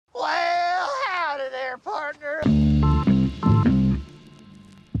there, partner.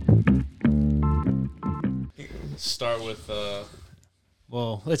 Start with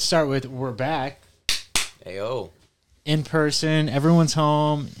Well, let's start with we're back. Ayo. In person, everyone's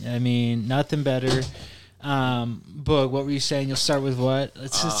home. I mean, nothing better. Boog, what were you saying? You'll start with what?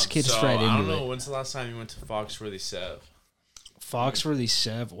 Let's get us right into it. I don't know. When's the last time you went to Foxworthy Sev? Foxworthy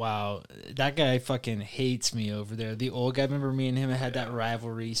Sev. Wow, that guy fucking hates me over there. The old guy. Remember me and him had that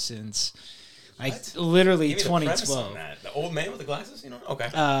rivalry since literally 2012. The old man with the glasses, you know? Okay.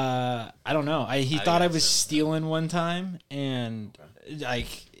 I don't know. He thought I was stealing one time, and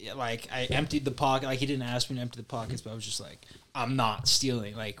like I emptied the pocket. Like he didn't ask me to empty the pockets, but I was just like, I'm not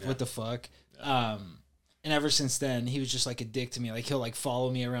stealing. Like what the fuck? And ever since then, he was just like a dick to me. Like he'll like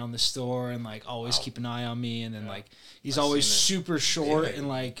follow me around the store and like always keep an eye on me. And then like he's always super short and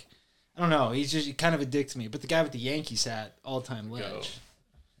like I don't know. He's just kind of a dick to me. But the guy with the Yankees hat, all time ledge.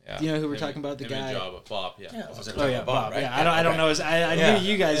 Yeah. Do you know who we're talking about? The guy. Bob. Yeah. Oh yeah, Bob. Right? Yeah, I don't know. I knew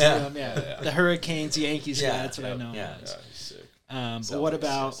you guys knew him. Yeah. The Hurricanes, Yankees guy. That's what I know. Yeah. He's sick. But what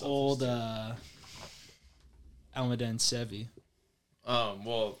about old Almaden Sevi?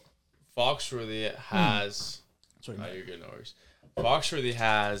 Well, Foxworthy has. Sorry, you're good, no worries. Foxworthy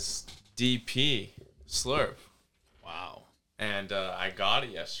has DP Slurp. Wow. And I got it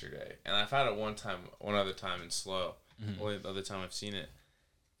yesterday, and I've had it one other time in slow. Only the other time I've seen it,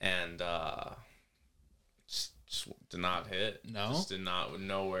 and just did not hit. No, just did not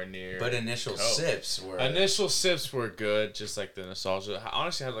nowhere near. But initial sips were good, just like the nostalgia. I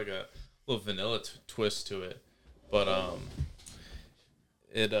honestly had like a little vanilla twist to it, but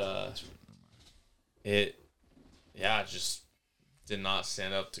it just did not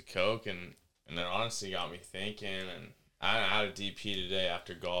stand up to Coke, and it honestly got me thinking. And I had a DP today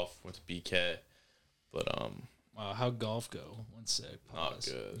after golf with BK, but wow, how'd golf go? One sec. Not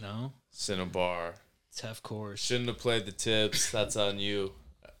good. No, Cinnabar. Tough course. Shouldn't have played the tips. That's on you,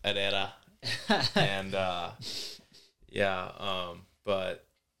 Herrera. And but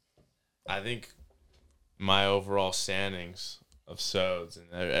I think my overall standings of sodas, and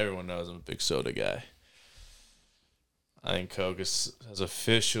everyone knows I'm a big soda guy. I think Coke has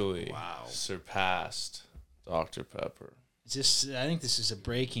officially surpassed Dr. Pepper. I think this is a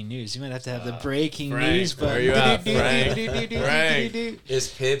breaking news. You might have to have the breaking Frank, news. But where you at, Frank? Is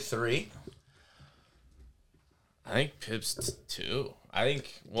Pib 3? I think Pib's 2. I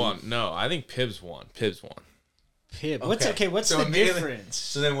think 1. No, I think Pib's 1. Pib's 1. Pib. What's the difference?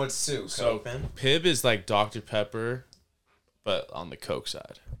 So then what's 2? So Pib is like Dr. Pepper, but on the Coke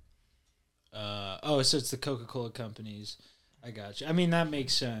side. So it's the Coca-Cola companies. I got you. I mean, that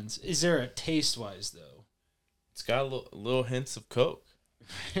makes sense. Is there a taste-wise, though? It's got little hints of Coke.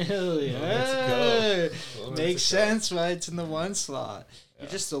 Really? Makes sense why it's in the one slot. Yeah.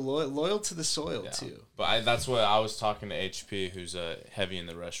 You're just loyal to the soil, too. But that's what I was talking to HP, who's heavy in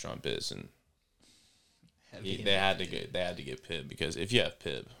the restaurant biz, and they had to get Pib, because if you have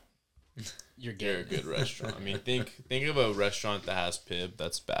Pib, you're a good restaurant. I mean, think of a restaurant that has Pib.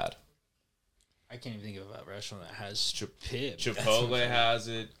 That's bad. I can't even think of a restaurant that has Pib. Chipotle has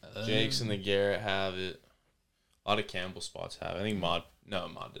it. Jake's and the Garrett have it. A lot of Campbell spots have it. I think Mod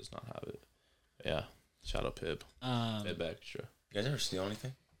does not have it. But yeah, shout out Pib. Pib Extra. You guys ever steal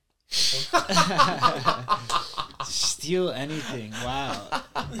anything? Steal anything? Wow.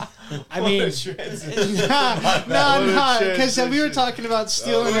 I mean, no, because we were talking about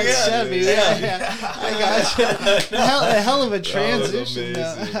stealing at Chevy. Yeah. I got you. A hell of a transition.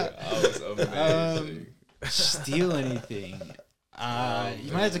 That was amazing. Steal anything?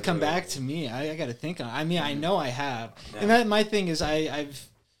 You might have to come back to me. I got to think on. I mean, I know I have, and my thing is I've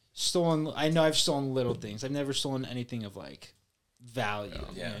stolen. I know I've stolen little things. I've never stolen anything of like value.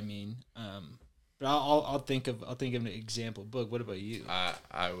 You know what I mean? But I'll think of an example. Boog, what about you?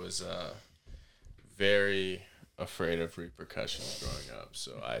 I was very afraid of repercussions growing up,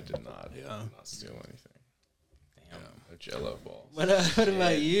 so I did not steal anything. A Jello ball. What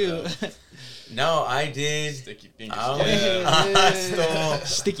about you? No, I did. Sticky fingers. I stole.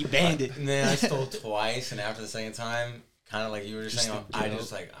 Sticky bandit. And then I stole twice, and after the second time, kind of like you were just saying, I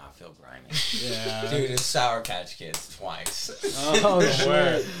just like, I feel grimy. Yeah. Dude, it's Sour Patch Kids twice. Oh,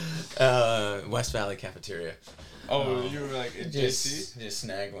 shit. West Valley Cafeteria. Oh, you were like, just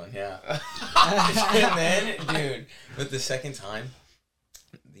snag one, yeah. And then, dude, but the second time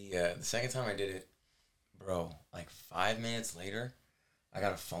I did it, bro, like 5 minutes later, I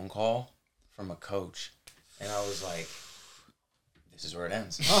got a phone call from a coach, and I was like, this is where it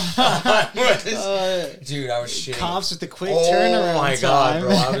ends. Dude, I was shitting. Cops with the quick turnaround. Oh my god,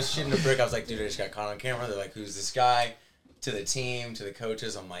 bro. I was shitting a brick. I was like, dude, I just got caught on camera. They're like, who's this guy? To the team, to the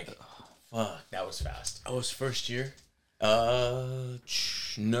coaches. I'm like, Fuck, that was fast. Oh, it was first year?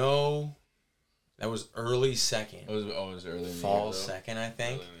 No. That was early second. It was early in the Fall year, second, I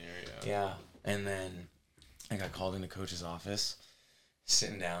think. Early in the year, Yeah. And then I got called into coach's office.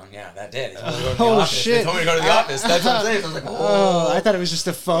 Sitting down. Yeah, that did. They told me to go to the office. Shit. They told me to go to the office. That's what I'm saying. So I was like, Oh, I thought it was just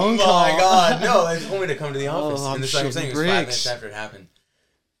a phone call. Oh my God. No, they told me to come to the office. I'm And this is what I'm saying. It was 5 bricks. minutes after it happened.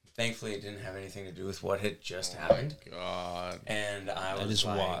 Thankfully, it didn't have anything to do with what had just happened. God. And I was That is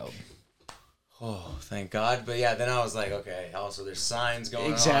like, wild. oh, thank God. But yeah, then I was like, okay, also there's signs going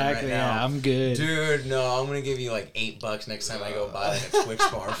on Exactly. right now. Yeah, I'm good. Dude, no, I'm going to give you like $8 next time I go buy like a Twix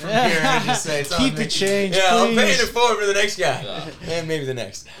bar from here and just say, it's on Keep me. the change, Yeah, I'm please. paying it forward for the next guy. Yeah. And maybe the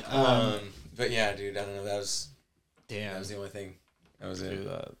next. But yeah, dude, I don't know. That was the only thing. That was it.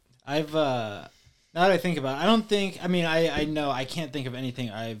 I've now that I think about it, I don't think, I mean, I know I can't think of anything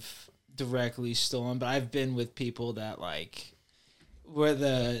I've directly stolen, but I've been with people that like where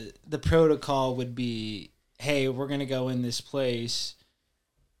the protocol would be, hey, we're gonna go in this place,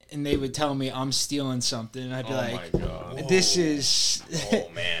 and they would tell me I'm stealing something, and I'd be like, my God. this is Oh,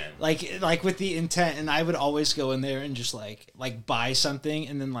 man. like with the intent, and I would always go in there and just like buy something,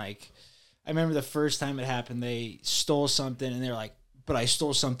 and then like I remember the first time it happened, they stole something, and they're like, but I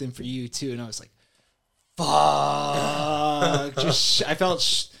stole something for you too, and I was like, fuck. Just I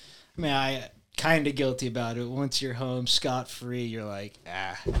felt, I kind of guilty about it. Once you're home scot free, you're like,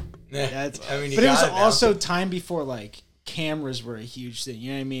 that's. I mean, you but it was got it now. also time before like cameras were a huge thing.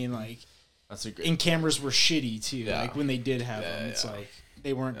 You know what I mean? Like, That's a great. and cameras were shitty too. Yeah. Like when they did have Yeah, them, it's yeah. like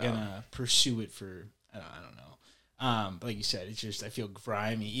they weren't gonna pursue it for. I don't know. But like you said, it's just I feel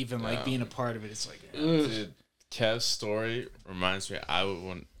grimy. Even like being a part of it, it's like, ugh. Dude, Kev's story reminds me.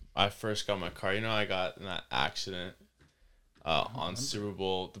 When I first got my car, I got in that accident on Super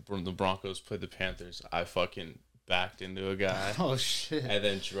Bowl. The Broncos played the Panthers. I fucking backed into a guy. Oh shit! And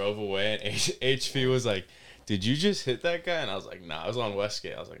then drove away. And HV was like, "Did you just hit that guy?" And I was like, "Nah." I was on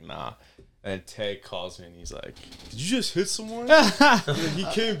Westgate. I was like, "Nah." And Tay calls me and he's like, "Did you just hit someone?" And then he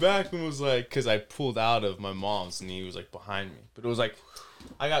came back and was like, because I pulled out of my mom's and he was like behind me. But it was like,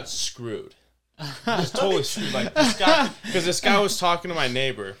 I got screwed. Just totally screwed. Like this guy, because this guy was talking to my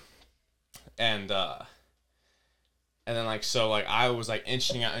neighbor, and then like so like I was like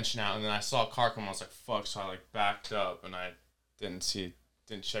inching out, and then I saw a car come. I was like, "Fuck!" So I like backed up and I didn't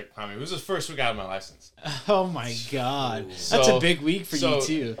check behind me. It was the first week I had my license. Oh my God, that's So- a big week for you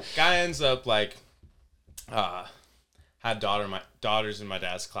too. Guy ends up like, had daughters in my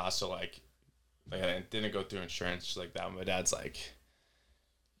dad's class, so like I didn't go through insurance just like that. My dad's like,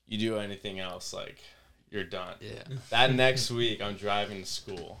 you do anything else, like you're done. Yeah. That next week, I'm driving to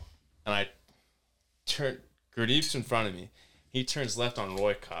school, and I turn. Gurdeep's in front of me. He turns left on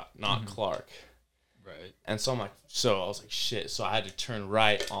Roycott, not Clark. Right. And so I was like, shit. So I had to turn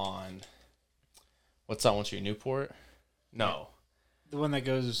right on. What's that one street? Newport? No. The one that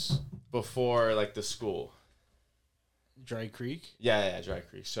goes Before like the school. Dry Creek. Yeah, Dry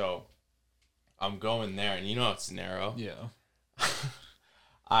Creek. So I'm going there, and it's narrow. Yeah.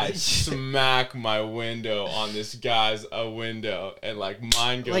 I smack my window on this guy's window, and like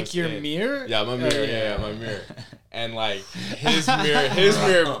mine goes Like your in. mirror? Yeah, my mirror. Yeah, my mirror. And like his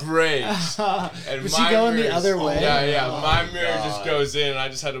mirror breaks. And Was he going the mirror's- other way? Yeah. Oh My my mirror just God. goes in, and I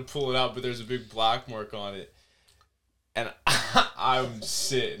just had to pull it out, but there's a big black mark on it. And I'm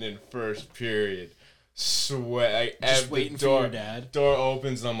sitting in first period, sweat. Like, Just the waiting for your dad. Door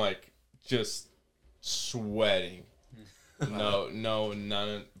opens, and I'm like, just sweating. No,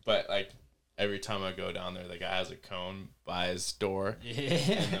 none. But like every time I go down there, the guy has a cone by his door,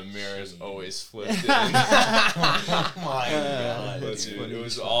 and the mirror is always flipped in. Oh my God. But dude, it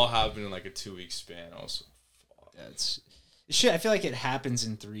was all happening in like a 2-week span. I was, That's shit. I feel like it happens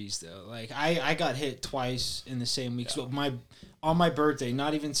in threes though. Like I got hit twice in the same week. So on my birthday,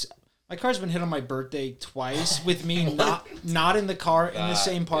 not even. My car's been hit on my birthday twice with me not in the car in the That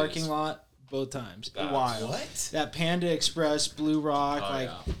same parking is- lot both times. That's- Wild. What? That Panda Express, Blue Rock, Oh, like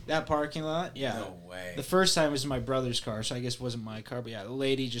yeah. that parking lot. Yeah. No way. The first time was my brother's car, so I guess it wasn't my car. But yeah, the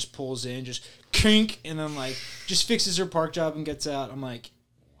lady just pulls in, just kink, and then like just fixes her park job and gets out. I'm like,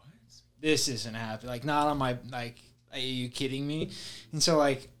 what? This isn't happening. Like not on my like. Are you kidding me? And so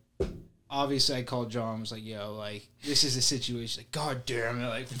like, obviously I called John. Was like, yo, like this is a situation. Like, God damn it,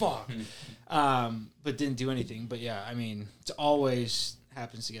 like fuck. But didn't do anything. But yeah, I mean, it's always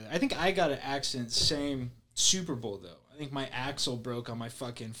happens together. I think I got an accident same Super Bowl though. I think my axle broke on my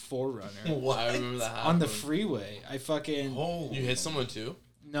fucking 4Runner What? I remember that on the happening. freeway. I fucking You hit someone too?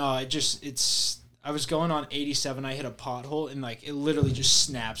 no. I was going on 87. I hit a pothole and like it literally just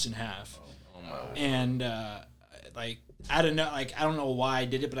snaps in half. Oh my. And like I don't know, like I don't know why I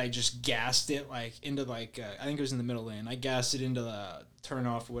did it, but I just gassed it like into like I think it was in the middle lane. I gassed it into the turn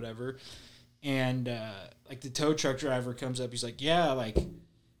off or whatever, and like the tow truck driver comes up. He's like, "Yeah, like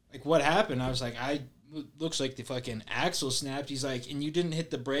what happened?" I was like, looks like the fucking axle snapped." He's like, "And you didn't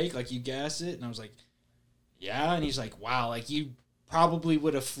hit the brake, like you gassed it?" And I was like, "Yeah." And he's like, "Wow, like you probably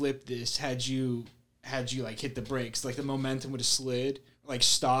would have flipped this had you like hit the brakes, like the momentum would have slid, like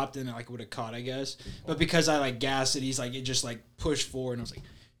stopped, and like would have caught, I guess. But because I like gassed it, he's like it just like pushed forward, and I was like,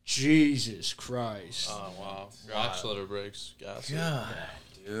 Jesus Christ. Oh wow, your accelerator brakes, gas. God,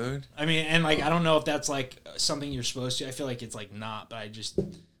 dude. I mean, and like I don't know if that's like something you're supposed to. I feel like it's like not, but I just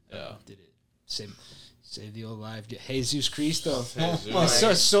did it. Save the old life. Jesus Cristo,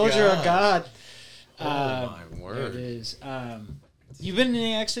 soldier of God. My word. There it is. You been in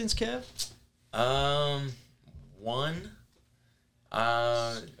any accidents, Kev? One.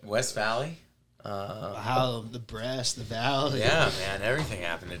 West Valley. Wow, the breast, the valley. Yeah, man, everything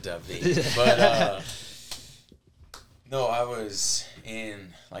happened at Dubby. But no, I was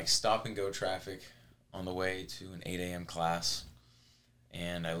in like stop and go traffic on the way to an 8 a.m. class,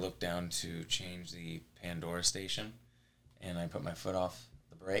 and I looked down to change the Pandora station, and I put my foot off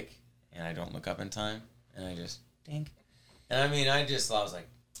the brake, and I don't look up in time, and I just dink. And I mean, I was like,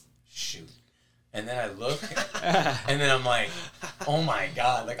 shoot. And then I look, and then I'm like, oh my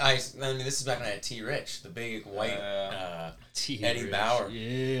God. Like, I mean, this is back when I had T. Rich, the big white Eddie Bauer.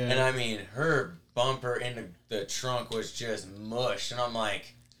 Yeah. And I mean, her bumper into the trunk was just mush. And I'm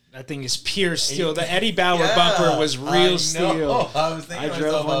like, that thing is pure steel. The Eddie Bauer bumper was real steel. I was thinking I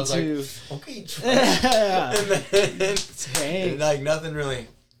drove one too. Like, okay, and then, like, nothing really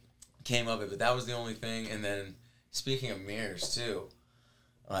came of it, but that was the only thing. And then, speaking of mirrors, too.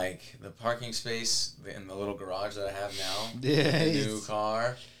 Like, the parking space in the little garage that I have now, the new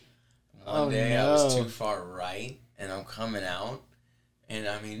car, one day I was too far right, and I'm coming out, and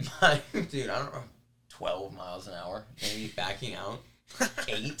I mean, dude, I don't know, 12 miles an hour, maybe backing out,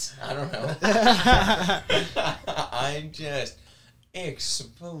 8, I don't know. I just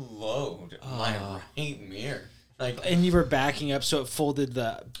explode my right mirror. Like, and you were backing up, so it folded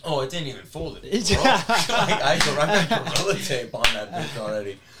the... Oh, it didn't even fold it. I got gorilla tape on that bitch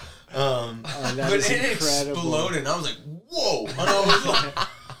already. But it exploded, and I was like, whoa. And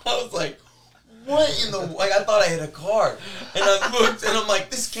I was like, what in the... Like, I thought I hit a car. And I looked, and I'm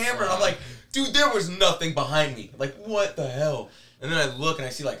like, this camera, and I'm like, dude, there was nothing behind me. Like, what the hell? And then I look, and I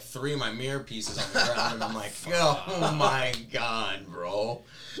see, like, 3 of my mirror pieces on the ground, and I'm like, oh, my God, bro.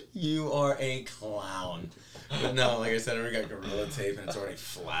 You are a clown. But no, like I said, I already got gorilla tape and it's already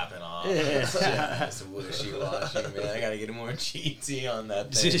flapping off. It's wishy-washy, man. I gotta get more GT on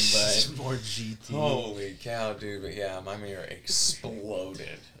that thing. But more GT. Holy cow, dude. But yeah, my mirror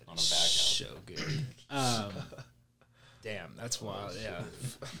exploded on a back out. So good. Damn, that's wild, yeah.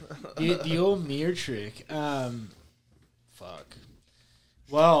 The old mirror trick. Fuck.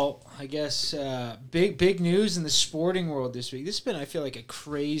 Well, I guess big news in the sporting world this week. This has been, I feel like, a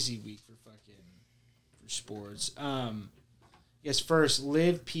crazy week for sports. I guess first,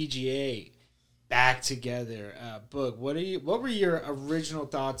 Live PGA back together. Boog, what were your original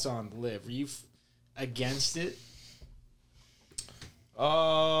thoughts on Live? Were you against it?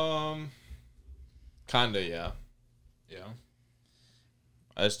 Kinda, yeah. Yeah.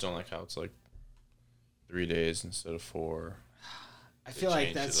 I just don't like how it's like 3 days instead of 4. I feel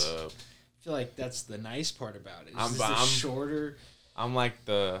like that's the nice part about it. I'm shorter. I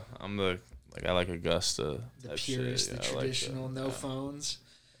like Augusta. The purest, the traditional, no phones.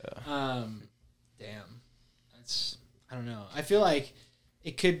 Yeah. Damn. I don't know. I feel like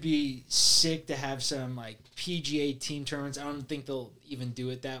it could be sick to have some like PGA team tournaments. I don't think they'll even do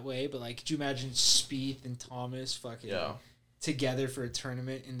it that way, but like, could you imagine Spieth and Thomas together for a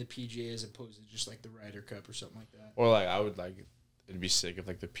tournament in the PGA as opposed to just like the Ryder Cup or something like that? Or like, I would like, it'd be sick if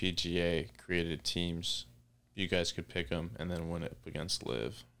like the PGA created teams. You guys could pick them and then win it against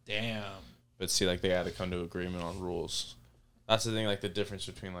Live. Damn. But see, like, they had to come to agreement on rules. That's the thing, like, the difference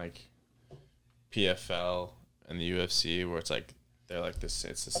between, like, PFL and the UFC, where it's, like, they're, like, this,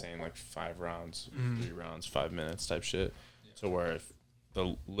 it's the same, like, 5 rounds, 3 rounds, 5 minutes type shit. Yeah. So where if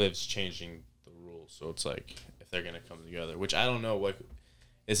the Live's changing the rules, so it's, like, if they're going to come together, which I don't know, like,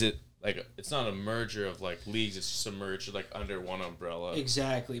 is it, like, it's not a merger of, like, leagues, it's just a merger, like, under one umbrella.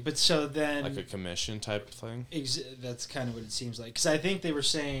 Exactly. But so then... Like a commission type thing? That's kind of what it seems like. Because I think they were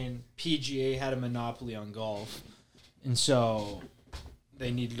saying PGA had a monopoly on golf, and so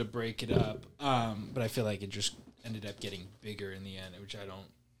they needed to break it up. But I feel like it just ended up getting bigger in the end, which I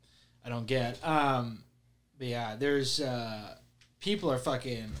don't get. But yeah, there's... people are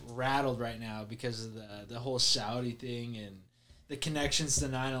fucking rattled right now because of the whole Saudi thing and the connections to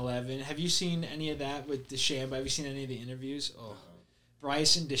 9/11. Have you seen any of that with DeChambeau? Have you seen any of the interviews? Oh,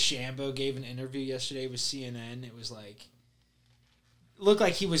 Bryson DeChambeau gave an interview yesterday with CNN. It was like, looked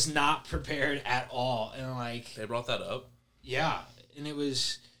like he was not prepared at all, and like they brought that up. Yeah, and it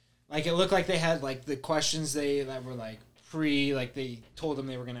was like it looked like they had like the questions that were like like they told them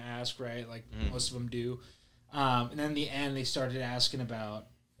they were gonna ask, right? Like most of them do. And then in the end, they started asking about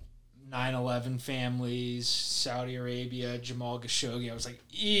 9/11 families, Saudi Arabia, Jamal Khashoggi. I was like,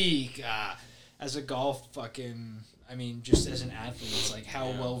 eek. As a golf just as an athlete, it's like how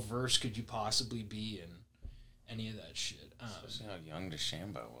well versed could you possibly be in any of that shit? Especially how young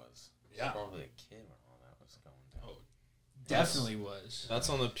DeChambeau was. Yeah. Probably a kid when all that was going down. Oh, definitely was. That's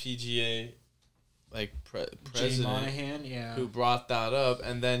on the PGA, like Jay president Monahan, who brought that up,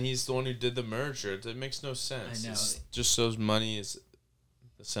 and then he's the one who did the merger. It makes no sense. I know. It's just shows money is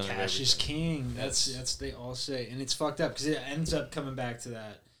the center of cash everything. is king. That's they all say, and it's fucked up because it ends up coming back to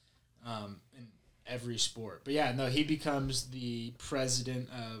that in every sport. But yeah, no, he becomes the president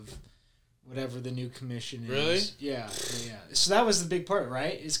of whatever the new commission is. Really? Yeah. So that was the big part,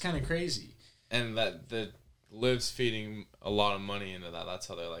 right? It's kind of crazy. And that the Liv's feeding a lot of money into that. That's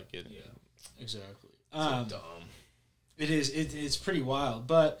how they're like getting it. Exactly. So dumb. It is. It's pretty wild,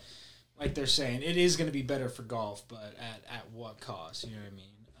 but like they're saying, it is going to be better for golf, but at what cost? You know what I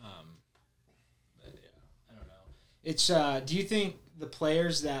mean? But yeah, I don't know. It's. Do you think the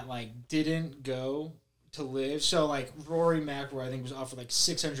players that like didn't go to Live, so like Rory McIlroy, I think was offered like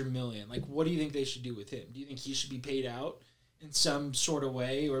 $600 million. Like, what do you think they should do with him? Do you think he should be paid out in some sort of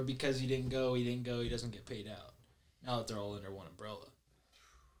way, or because he didn't go, he doesn't get paid out? Now that they're all under one umbrella.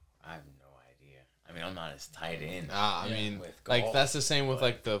 I have no idea. I mean, I'm not as tied in. I mean, with like golf, that's the same with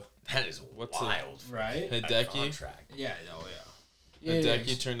like the that is wild, right? Hideki. Contract. Yeah. Oh yeah.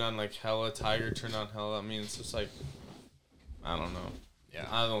 Hideki turned on like hella. Tiger turned on hella. I mean, it's just like I don't know. Yeah.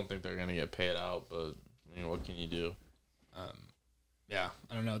 I don't think they're gonna get paid out, but I mean, what can you do? Yeah,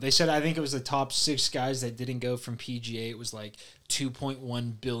 I don't know. They said I think it was the top 6 guys that didn't go from PGA. It was like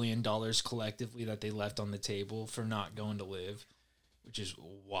 $2.1 billion collectively that they left on the table for not going to Live, which is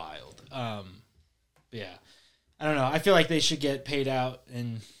wild. Yeah, I don't know. I feel like they should get paid out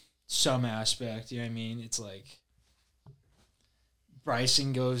in some aspect. You know what I mean? It's like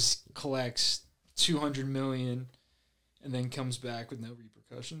Bryson collects $200 million, and then comes back with no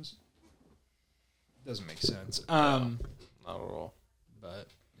repercussions. Doesn't make sense. Not at all. But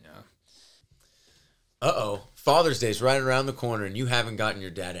yeah. Father's Day's right around the corner and you haven't gotten your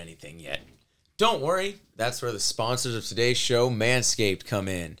dad anything yet. Don't worry, that's where the sponsors of today's show, Manscaped, come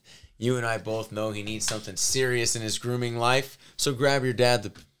in. You and I both know he needs something serious in his grooming life, so grab your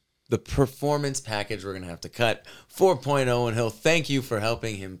dad the performance package we're going to have to cut 4.0, and he'll thank you for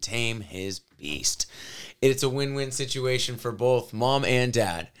helping him tame his beast. It's a win-win situation for both mom and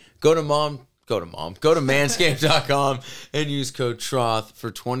dad. Go to manscaped.com and use code Trough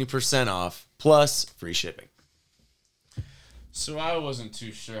for 20% off plus free shipping. So I wasn't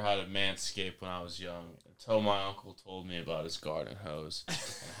too sure how to manscape when I was young until my uncle told me about his garden hose and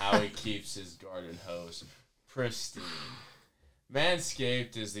how he keeps his garden hose pristine.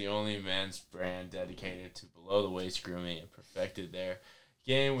 Manscaped is the only men's brand dedicated to below-the-waist grooming and perfected their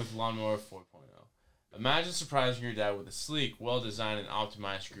game with Lawnmower 4.0. Imagine surprising your dad with a sleek, well-designed, and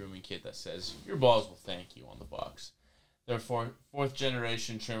optimized grooming kit that says, your balls will thank you on the box. Their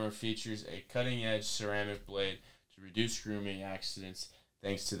fourth-generation trimmer features a cutting-edge ceramic blade to reduce grooming accidents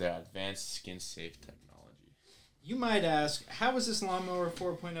thanks to their advanced skin-safe technology. You might ask, how is this Lawnmower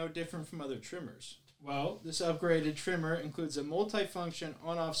 4.0 different from other trimmers? Well, this upgraded trimmer includes a multi-function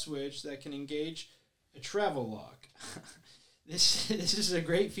on-off switch that can engage a travel lock. This is a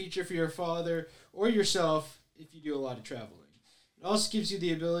great feature for your father or yourself if you do a lot of traveling. It also gives you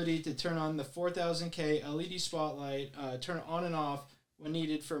the ability to turn on the 4000K LED spotlight, turn it on and off when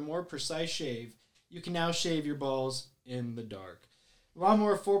needed for a more precise shave. You can now shave your balls in the dark.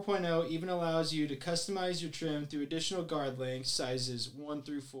 Lawnmower 4.0 even allows you to customize your trim through additional guard lengths, sizes 1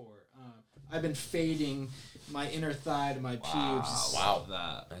 through 4. I've been fading my inner thigh to my pubes. Wow,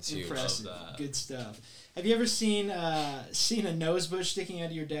 that's impressive. Huge. That. Good stuff. Have you ever seen a nose bush sticking out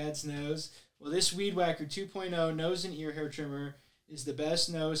of your dad's nose? Well, this Weed Whacker 2.0 nose and ear hair trimmer is the best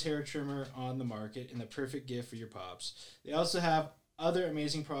nose hair trimmer on the market and the perfect gift for your pops. They also have other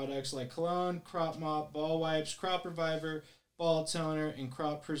amazing products like cologne, crop mop, ball wipes, crop reviver, ball toner, and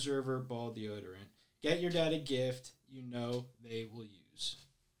crop preserver ball deodorant. Get your dad a gift you know they will use.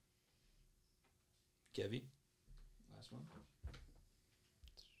 Kevy, last one.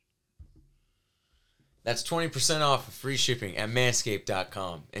 That's 20% off of free shipping at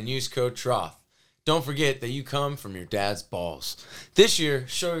manscaped.com and use code Trough. Don't forget that you come from your dad's balls. This year,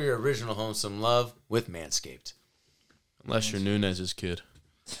 show your original home some love with Manscaped. Unless you're Nunez's kid.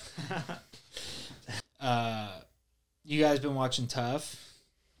 You guys been watching Tough?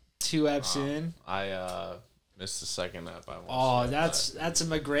 2 eps in. I missed the second ep. That's a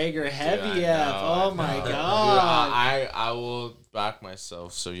McGregor heavy ep. Oh my god. Dude, I will back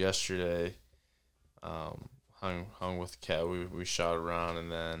myself. So yesterday, hung with Kev. We shot around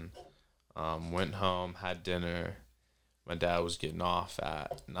and then went home, had dinner. My dad was getting off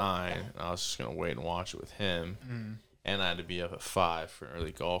at 9, and I was just gonna wait and watch it with him. Mm. And I had to be up at 5 for an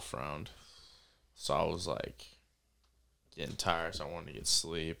early golf round. So I was like getting tired, so I wanted to get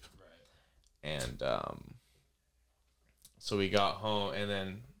sleep. Right. And so we got home, and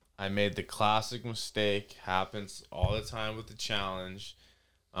then I made the classic mistake. Happens all the time with the challenge.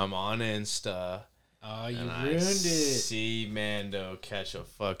 I'm on Insta. Oh, you and ruined it. See Mando catch a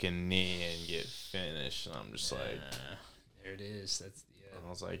fucking knee and get finished, and I'm just like, there it is. That's I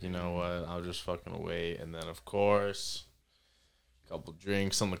was like, you know what? I'll just fucking wait. And then, of course, a couple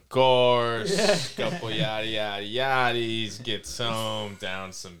drinks on the course, couple yada yada yaddies, gets home,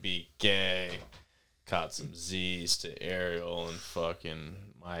 down some BK, caught some Z's to Ariel and fucking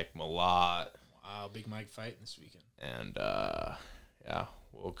Mike Malott. Wow, Big Mike fighting this weekend. And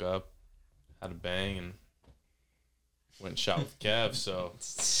woke up, had a bang, and went and shot with Kev. So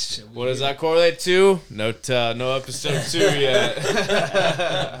what does that correlate to? No episode 2 yet.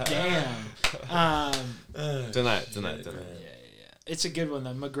 Damn. Tonight. Yeah. It's a good one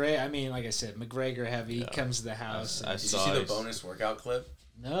though. McGregor. I mean, like I said, McGregor heavy comes to the house. Did you see the bonus workout clip?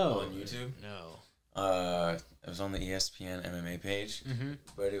 No. On YouTube? No. It was on the ESPN MMA page,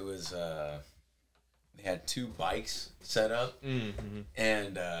 but it was they had 2 bikes set up,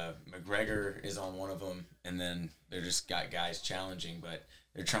 and McGregor is on one of them, and then they're just got guys challenging, but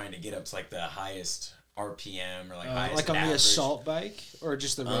they're trying to get up to like the highest RPM or highest like on average. the assault bike or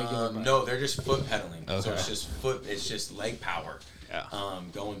just the regular bike? No, they're just foot pedaling. Okay. So it's just leg power. Yeah.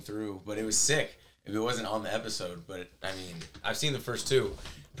 Going through, but it was sick. If it wasn't on the episode, but I mean, I've seen the first 2,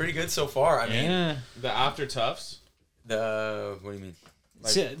 pretty good so far. I mean, the after toughs. what do you mean?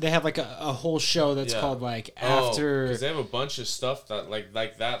 Like, they have like a whole show that's called like after. Because they have a bunch of stuff that like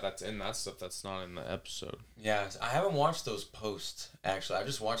that that's in that stuff that's not in the episode. Yeah, I haven't watched those posts actually. I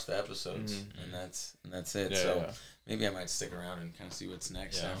just watched the episodes, and that's it. So maybe I might stick around and kind of see what's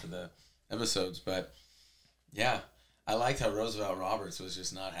next after the episodes. But yeah, I liked how Roosevelt Roberts was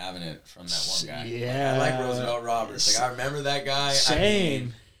just not having it from that one guy. Yeah, I like Roosevelt Roberts. Like I remember that guy. Same. I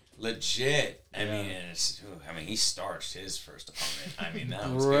mean, legit. I mean, he starched his first opponent. I mean,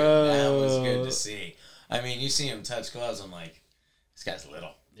 that was good. That was good to see. I mean, you see him touch gloves, I'm like, this guy's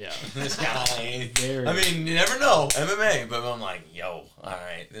little. Yeah. This guy. I mean, you never know MMA, but I'm like, yo, all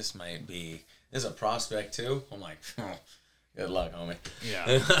right, this is a prospect too. I'm like, good luck, homie. Yeah.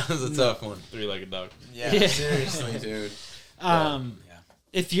 That was a tough one. 3-legged dog. Yeah, seriously, dude. Who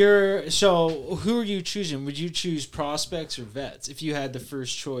are you choosing? Would you choose prospects or vets if you had the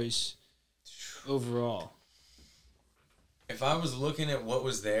first choice overall? If I was looking at what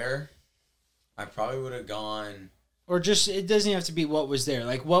was there, I probably would have gone. Or just, it doesn't have to be what was there.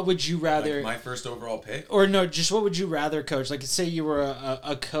 Like, what would you rather... Like my first overall pick? Or no, just what would you rather coach? Like, say you were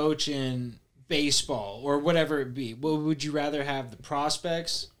a coach in baseball or whatever it be. What would you rather have, the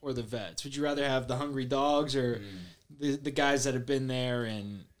prospects or the vets? Would you rather have the hungry dogs or the guys that have been there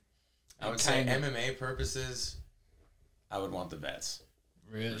and... I would say MMA purposes, I would want the vets.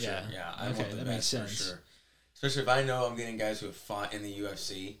 Really? Sure. Yeah. Yeah, I want the vets for sure. Especially if I know I'm getting guys who have fought in the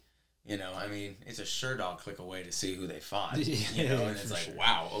UFC. You know, I mean, it's a sure dog click away to see who they fought. You know, and it's like,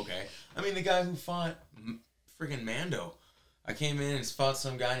 wow, okay. I mean, the guy who fought freaking Mando, I came in and fought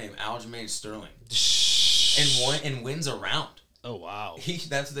some guy named Aljamain Sterling, and wins a round. Oh wow!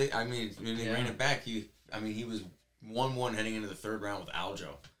 I mean, when they ran it back, he was 1-1 heading into the 3rd round with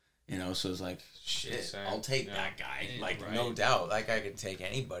Aljo. You know, so it's like, shit, I'll take that guy. Like, no doubt, that guy could take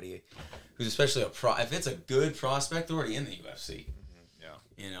anybody who's especially if it's a good prospect already in the UFC. Yeah.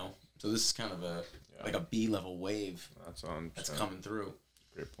 You know, so this is kind of like a B-level wave that's coming through.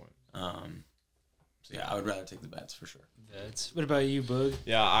 Great point. So yeah, I would rather take the bets for sure. Vets. What about you, Boog?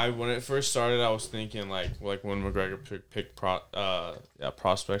 Yeah, when it first started, I was thinking like when McGregor picked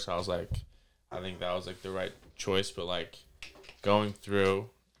prospects, I was like, I think that was like the right choice, but like going through.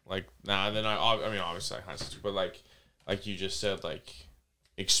 Like then obviously I kind of, but like you just said, like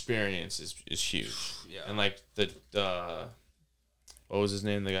experience is huge. Yeah. And like the what was his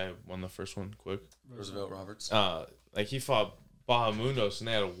name? The guy who won the first one quick. Roosevelt Roberts. Like he fought Bahamundos and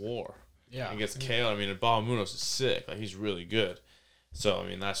they had a war. Yeah. Against Cali, I mean, Balamunos is sick. Like, he's really good. So, I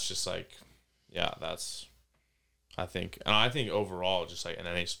mean, that's just like, yeah, that's, I think overall, just like in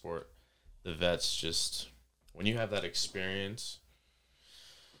any sport, the vets just, when you have that experience,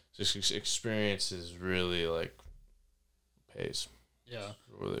 just experience is really like pays. Yeah.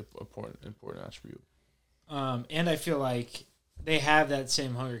 Really important attribute. And I feel like they have that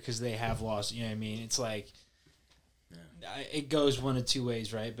same hunger because they have lost. You know what I mean? It's like it goes one of two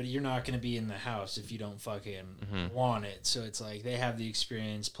ways, right? But you're not going to be in the house if you don't fucking want it. So it's like they have the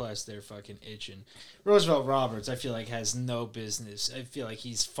experience plus they're fucking itching. Roosevelt Roberts, I feel like, has no business. I feel like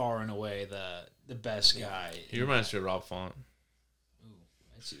he's far and away the best guy. He reminds me of Rob Font. Ooh,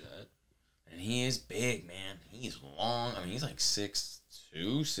 I see that. And he is big, man. He's long. I mean, he's like 6'2",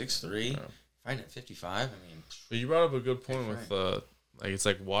 6'3". Fighting at 55. I mean, but you brought up a good point with like it's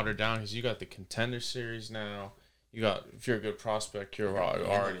like watered down because you got the Contender Series now. You got, if you're a good prospect, you're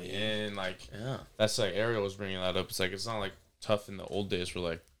already in. Like, that's like Ariel was bringing that up. It's like it's not like tough in the old days where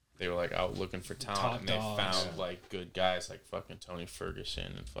like they were like out looking for talent Top and they dogs. found like good guys like fucking Tony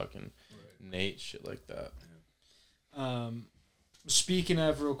Ferguson and fucking Nate, shit like that. Speaking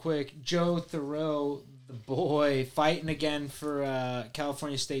of, real quick, Joe Thoreau, the boy, fighting again for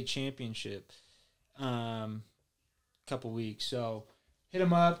California State Championship. Couple weeks. So hit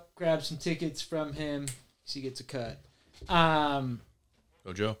him up, grab some tickets from him. So he gets a cut.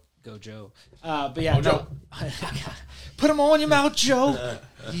 Go Joe. Go Joe. But yeah, Joe. Put them all in your mouth, Joe.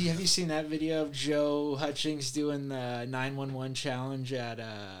 Have you seen that video of Joe Hutchings doing the 911 challenge at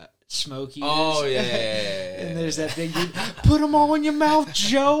Smokey's? Oh, yeah. And there's that big dude, put them all in your mouth,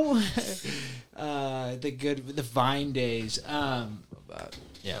 Joe. The Vine days. Love that.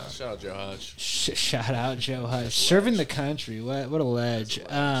 Yeah. Shout out Joe Hutch. Shout out Joe Hutch. Serving the country. What a ledge.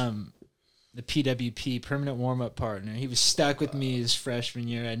 The PWP, permanent warm-up partner. He was stuck with me his freshman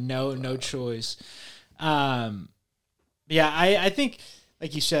year. I had no choice. Yeah, I think,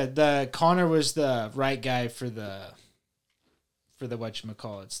 like you said, Connor was the right guy for the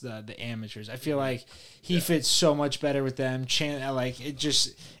whatchamacallits, the amateurs. I feel like he fits so much better with them.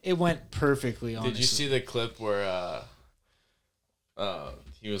 It went perfectly, honestly. Did you see the clip where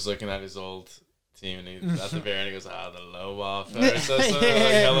he was looking at his old team and he at the very end he goes, the low ball first. So like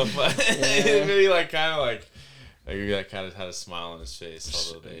hella fun. Maybe like kind of like kind of had a smile on his face,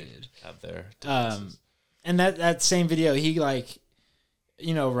 although they have their differences. And that same video, he like,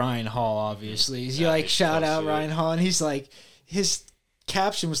 Ryan Hall, obviously. He shout out Ryan Hall, and he's like, his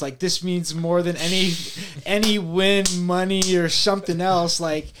caption was like, "This means more than any win, money, or something else."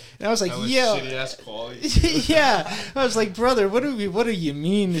 Like, and I was like, "Yeah, shitty ass quality." Yeah, I was like, "Brother, what do you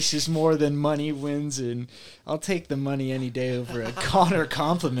mean? This is more than money, wins, and I'll take the money any day over a Connor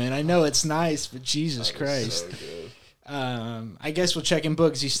compliment. I know it's nice, but Jesus Christ." So good. I guess we'll check in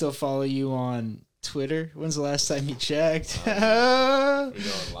books. You still follow you on Twitter? When's the last time you checked? We going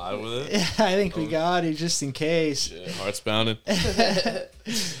live with it? Yeah, I think we got it just in case. Shit, heart's pounding.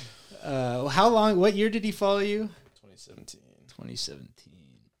 How long? What year did he follow you? 2017.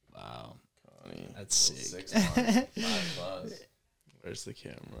 Wow. Connie. That's sick. 6 months, 5+. Where's the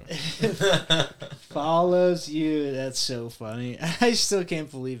camera? Follows you. That's so funny. I still can't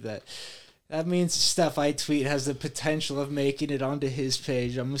believe that. That means stuff I tweet has the potential of making it onto his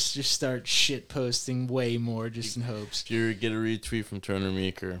page. I must just start shit posting way more just in hopes. If you get a retweet from Turner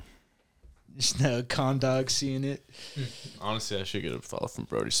Meeker. Just no Condog seeing it. Honestly, I should get a follow from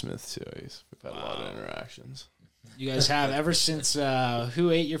Brody Smith too. We've had a lot of interactions. You guys have ever since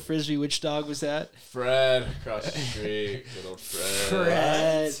who ate your frisbee? Which dog was that? Fred across the street. Good old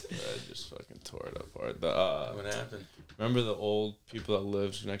Fred. Fred just fucking tore it apart. What happened? Remember the old people that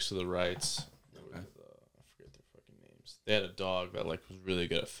lived next to the Wrights? I forget their fucking names. They had a dog that was really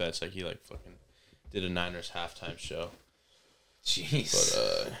good at fetch. He fucking did a Niners halftime show. Jeez.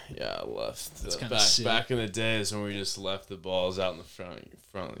 But I left. Back in the days when we just left the balls out in the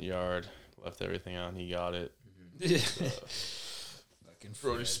front yard, left everything out, and he got it.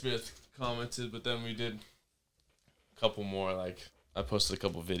 Brody Smith commented, but then we did a couple more. I posted a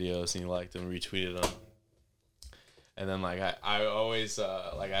couple videos, and he liked them, retweeted them. And then I always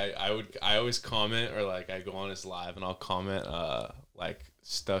I always comment, or I go on his live and I'll comment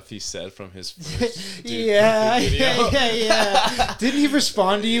stuff he said from his first yeah. Didn't he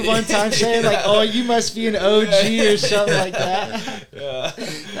respond to you one time saying "Oh, you must be an OG" or something like that? Yeah,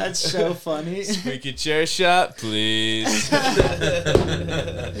 that's so funny. Squeaky chair shot, please.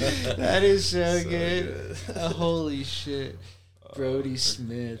 That is so good. Holy shit. Brody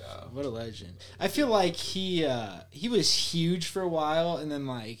Smith, what a legend! I feel like he was huge for a while, and then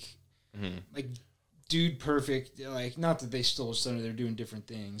dude perfect. Like, not that they stole his thunder, they're doing different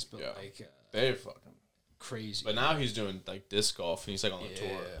things, but like they're fucking crazy. But now he's doing like disc golf and he's like on the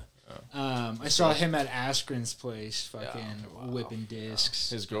tour. I saw him at Askren's place, fucking whipping discs.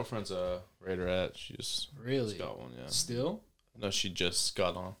 His girlfriend's a Raiderette. She just got one. Yeah. Still? No, she just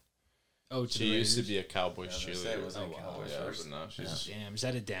got on. Oh, she used to be a Cowboys cheerleader. But now she's damn. Is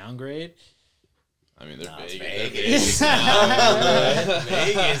that a downgrade? I mean, they're big. Vegas. Vegas.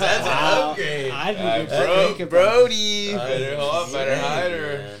 That's an upgrade. I didn't even think about Brody. Better hide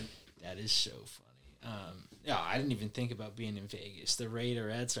her. That is so funny. Yeah, I didn't even think about being in Vegas. The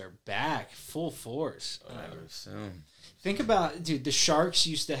Raiderettes are back, full force. I would assume. Think about, dude, the Sharks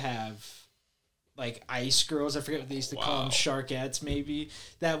used to have, like, ice girls. I forget what they used to call them, Sharkettes maybe,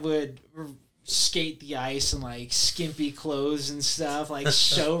 that would skate the ice in, like, skimpy clothes and stuff. Like,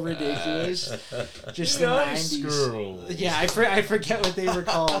 so ridiculous. Just the 90s. Girls. Yeah, I forget what they were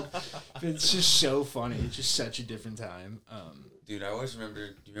called. But it's just so funny. It's just such a different time. Dude, I always remember.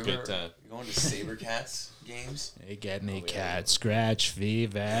 Do you remember going to SaberCats games? They get me cat scratch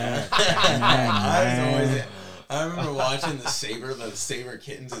fever. I remember watching the Saber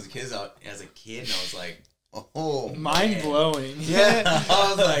kittens as a kid, and I was like, oh, mind blowing. Yeah,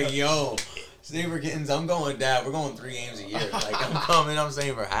 I was like, yo, Saber kittens, I'm going, Dad. We're going 3 games a year. Like, I'm coming. I'm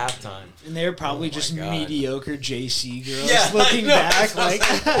staying for halftime. And they're probably just mediocre JC girls. Yeah, looking back, like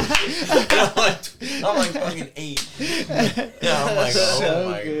I'm like fucking 8. Yeah, I'm like, so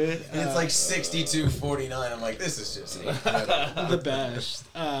my good. And it's like 62-49. I'm like, this is just the best.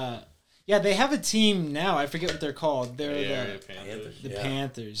 Yeah, they have a team now. I forget what they're called. They're the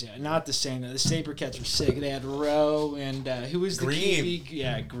Panthers. Yeah, not the same. The SaberCats were sick. They had Rowe and who was the Grieve?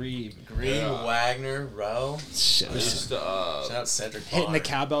 Grieve. Wagner, Rowe. Shout out Cedric. Hitting the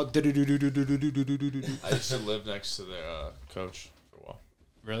cowbell. I used to live next to their coach for a while.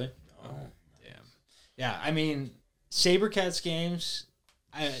 Really? Oh, damn. Yeah, I mean, SaberCats games.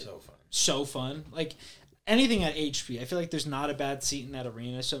 So fun. Like, anything at HP, I feel like there's not a bad seat in that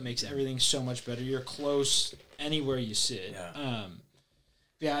arena, so it makes everything so much better. You're close anywhere you sit. I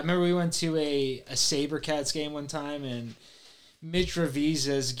remember we went to a SaberCats game one time, and Mitch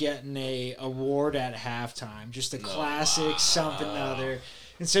Revisa's getting a award at halftime, just a classic something or other.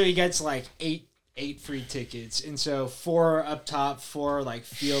 And so he gets like eight free tickets, and so 4 up top, 4 like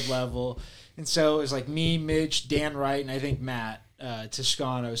field level. And so it was like me, Mitch, Dan Wright, and I think Matt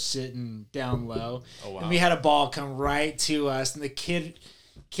Toscano sitting down low. Oh, wow. And we had a ball come right to us, and the kid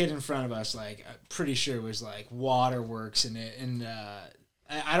in front of us, like, I'm pretty sure it was like waterworks in it, and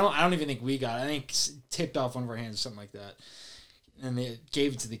I don't even think we got it. I think tipped off one of our hands or something like that. And they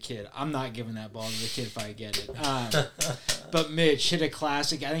gave it to the kid. I'm not giving that ball to the kid if I get it. But Mitch hit a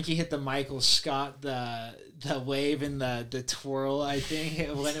classic. I think he hit the Michael Scott, the wave and the twirl, I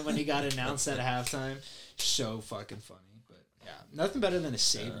think, when he got announced at halftime. So fucking funny. But yeah, nothing better than a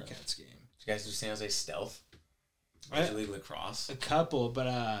SaberCats game. Did you guys do San Jose Stealth? Major League Lacrosse? A couple,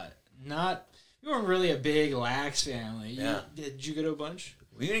 but not. We weren't really a big Lax family. Did you go to a bunch?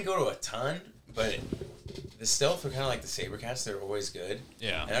 We didn't go to a ton, but the Stealth were kind of like the SaberCats. They were always good.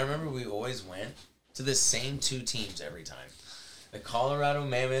 Yeah. And I remember we always went to the same 2 teams every time. The Colorado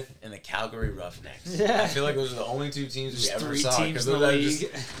Mammoth and the Calgary Roughnecks. Yeah. I feel like those are the only 2 teams we ever saw. Because those are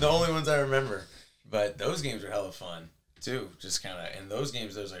just the only ones I remember. But those games were hella fun, too. Just kind of... In those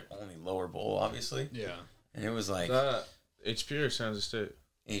games, there was like only lower bowl, obviously. Yeah. And it was like... HP or San Jose State?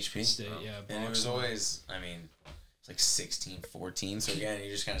 HP. State, yeah. And it was always... I mean... It's like 16-14. So again,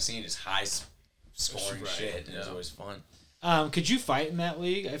 you're just kind of seeing just high scoring shit. And it was always fun. Could you fight in that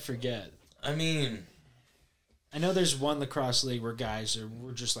league? I forget. I mean, I know there's one lacrosse league where guys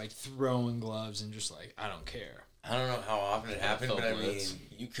were just like throwing gloves and just like, I don't care. I don't know how often it happened, but I mean,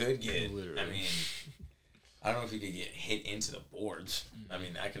 you could get. Literally. I mean, I don't know if you could get hit into the boards. I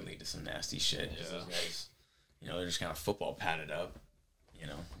mean, that could lead to some nasty shit. Yeah. Those guys, they're just kind of football padded up.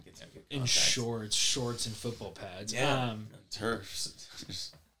 Get some good in shorts and football pads. Yeah,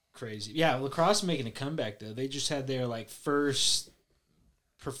 turfs. Crazy. Yeah, lacrosse making a comeback though. They just had their like first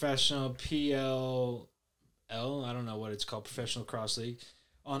professional PLL. I don't know what it's called, professional lacrosse league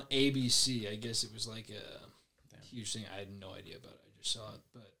on ABC. I guess it was like a huge thing. I had no idea about it. I just saw it,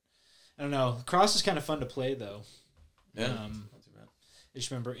 but I don't know. Lacrosse is kind of fun to play though. Yeah. I just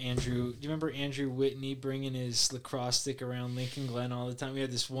remember Andrew. Do you remember Andrew Whitney bringing his lacrosse stick around Lincoln Glen all the time? We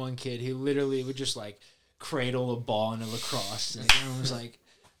had this one kid who literally would just like cradle a ball in a lacrosse stick. And I was like,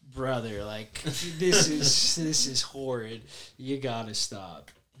 brother, like this is horrid. You gotta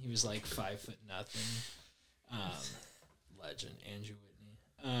stop. He was like 5'0". Legend Andrew Whitney.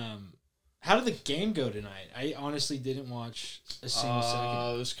 How did the game go tonight? I honestly didn't watch a single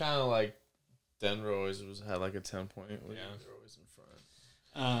second. It was kind of like Denver always had like a 10-point lead. Yeah. They're always in front.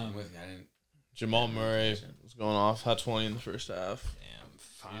 I didn't. Jamal Murray was going off. Had 20 in the first half.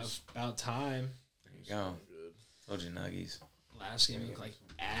 Damn, about time. There you go. Told you Nuggies. Last game looked like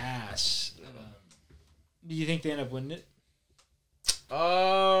ass. Do you think they end up winning it?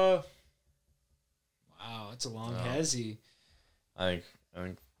 Wow, it's a long hezzy. I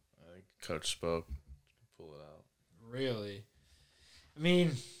think Coach spoke to pull it out. Really? I mean,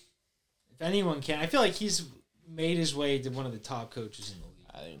 if anyone can, I feel like he's made his way to one of the top coaches in the league.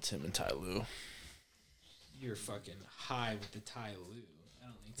 I think it's him and Ty Lue. You're fucking high with the Ty Lue. I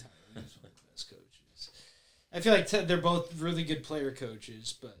don't think Ty Lue's one of the best coaches. I feel like they're both really good player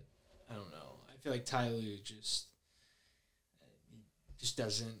coaches, but I don't know. I feel like Ty Lue just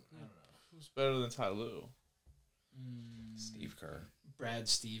doesn't. I don't know. Who's better than Ty Lue? Steve Kerr. Brad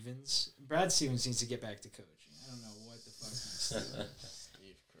Stevens. Brad Stevens needs to get back to coaching. I don't know what the fuck he's doing.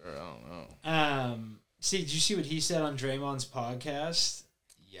 Steve Kerr, I don't know. Did you see what he said on Draymond's podcast?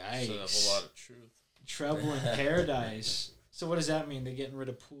 Yikes. Said a whole lot of truth. Trouble in paradise. So what does that mean? They're getting rid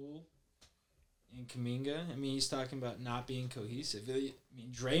of Poole and Kuminga? I mean, he's talking about not being cohesive. I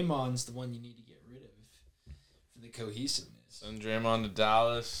mean, Draymond's the one you need to get rid of for the cohesiveness. Send Draymond to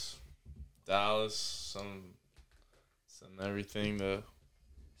Dallas. Send everything to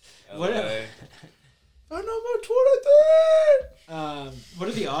LA. What? Our number 23! What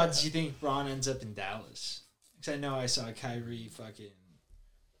are the odds you think Bron ends up in Dallas? Because I know I saw Kyrie fucking...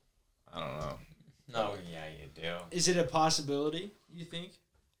 I don't know. No, yeah, you do. Is it a possibility, you think?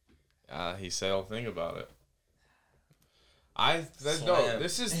 He said he'll think about it.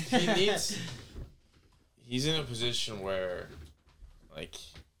 He's in a position where, like,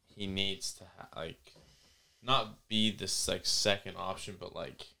 he needs to, not be this, second option, but,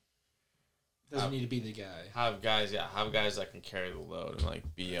 Doesn't need to be the guy. Have guys that can carry the load and,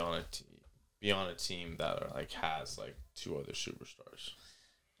 be on a team that are, has, two other superstars.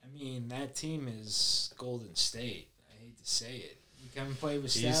 I mean, that team is Golden State. I hate to say it. You come and play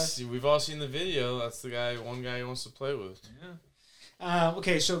with Steph. We've all seen the video. That's the one guy he wants to play with. Yeah.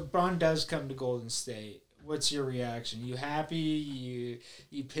 Okay, so Bron does come to Golden State. What's your reaction? You happy?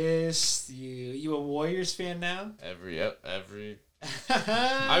 You pissed? You a Warriors fan now? Every. I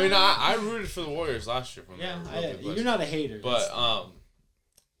mean, I rooted for the Warriors last year. You're not a hater. But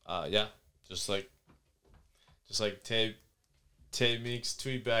just like Tay Meek's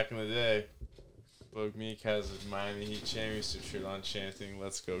tweet back in the day. Boog Meek has a Miami Heat championship shirt on, chanting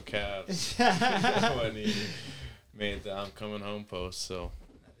 "Let's go Cavs" when he made the "I'm coming home" post. So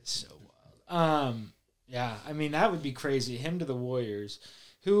that is so wild. Yeah, I mean that would be crazy. Him to the Warriors,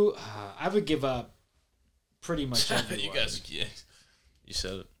 who I would give up pretty much everyone. You guys, you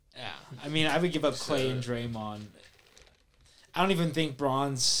said it. Yeah, I mean I would give up Clay and Draymond. I don't even think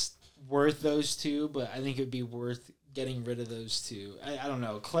Bron's worth those two, but I think it would be worth getting rid of those two. I don't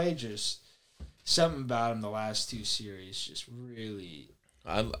know. Clay just something about him the last two series just really.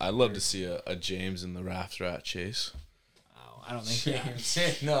 I'd love to see a James in the Raptor at Chase. Oh, I don't think James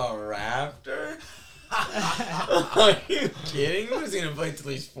in the Raptor. Are you kidding? Who's gonna play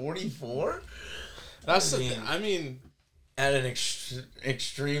till he's 44? That's I mean, at an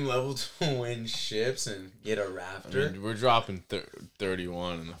extreme level to win ships and get a Raptor. I mean, we're dropping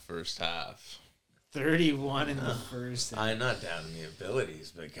 31 in the first half. 31 in the first half. I'm not doubting the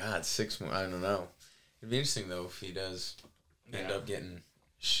abilities, but God, 6 more. I don't know. It'd be interesting though if he does end up getting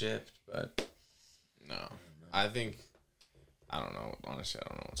shipped, but no, I don't know. Honestly, I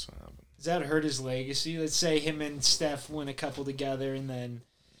don't know what's gonna happen. Does that hurt his legacy? Let's say him and Steph win a couple together, and then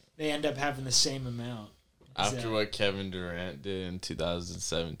they end up having the same amount. After what Kevin Durant did in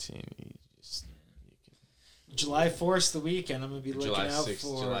 2017, July 4th, the weekend. I'm gonna be looking out for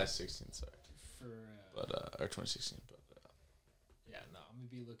July 16th. Sorry, or 2016. But yeah, no, I'm gonna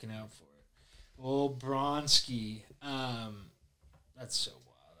be looking out for it. Old Bronski. That's so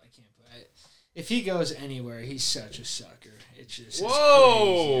wild. I can't play it. If he goes anywhere, he's such a sucker. It's just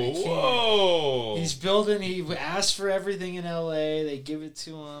whoa. He's building. He asked for everything in LA. They give it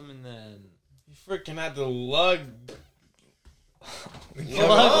to him, and then he freaking had to lug. He had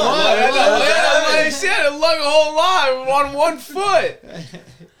to lug a whole lot on one foot.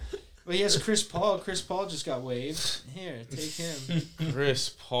 Well, he has Chris Paul. Chris Paul just got waived. Here, take him. Chris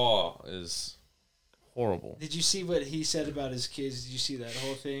Paul is horrible. Did you see what he said about his kids? Did you see that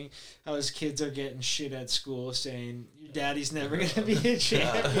whole thing? How his kids are getting shit at school saying, your daddy's never going to be a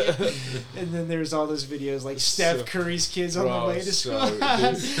champion. And then there's all those videos like Steph Curry's kids on the way to school.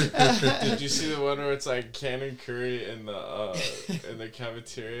 Did you see the one where it's like Cannon Curry in the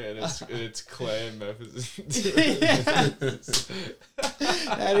cafeteria and it's Clay and Memphis?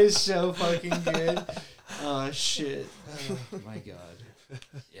 That is so fucking good. Oh, shit. Oh, my God.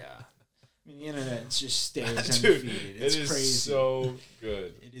 Yeah. I mean, the internet just stays undefeated. It's crazy. It is so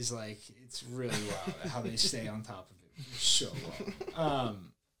good. It is like, it's really wild how they stay on top of it. It's so well.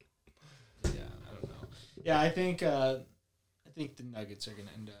 Yeah, I don't know. Yeah, I think the Nuggets are going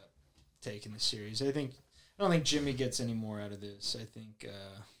to end up taking the series. I don't think Jimmy gets any more out of this. I think.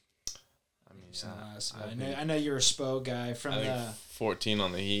 I know you're a Spo guy from I think 14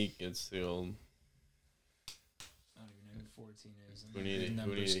 on the Heat gets the old. I don't even know who 14 is. We need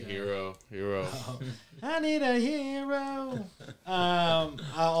a hero. Oh, I need a hero.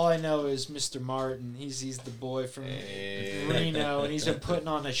 All I know is Mr. Martin. He's the boy from Reno, and he's been putting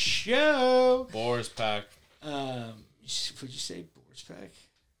on a show. Boars Pack. Would you say Boars Pack?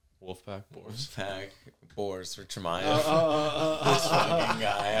 Wolfpack. Wolfpack. Boars for Chimaev. This fucking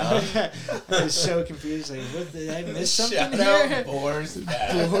guy. I was so confused. Like, what did I miss something Shout here? out Boars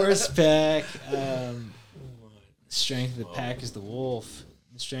Pack. Boars Pack. Strength of the pack is the wolf.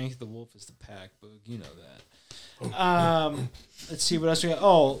 The strength of the wolf is the pack, Boog. You know that. Let's see what else we got.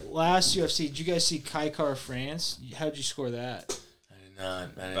 Oh, last UFC. Did you guys see Kaikar France? How'd you score that? I did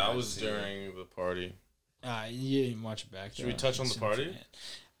not. That was during the party. You didn't watch it back. Should we touch on the party?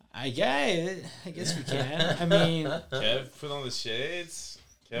 I guess we can. I mean, Kev put on the shades.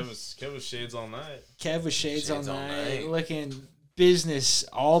 Kev was shades all night. Kev was shades all night, looking business,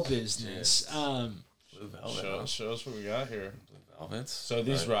 all business. Blue velvet. Show us what we got here. Blue velvets. So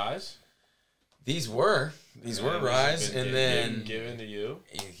these rise. These were Rise, and then given to you.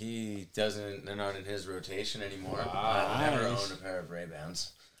 He doesn't. They're not in his rotation anymore. Wow. I never owned a pair of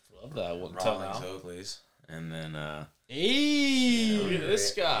Ray-Bans. Love that. Rawlings Oakleys, and then look at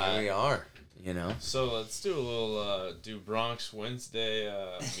this guy. Here we are. You know. So let's do a little do Bronx Wednesday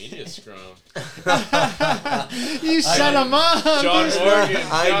media scrum. You set him up. John Morgan.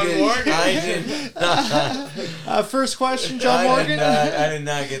 I did. First question, John Morgan. I did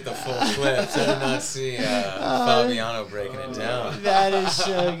not get the full clip. So I did not see Fabiano breaking it down. That is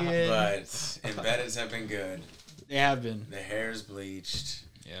so good. But embeddeds have been good. They have been. The hair's bleached.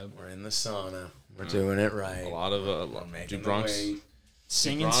 Yep. We're in the sauna. We're doing it right. A lot of do Bronx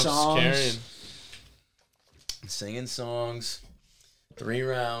singing songs. Singing songs. 3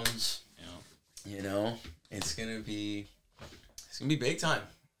 rounds. Yeah. You know, it's gonna be big time.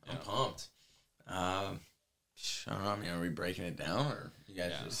 I'm pumped. I don't know. I mean, are we breaking it down, or you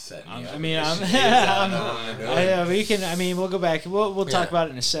guys just setting me up? I mean, we can. I mean, we'll go back. We'll talk about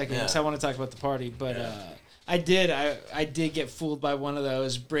it in a second because I want to talk about the party. But I did get fooled by one of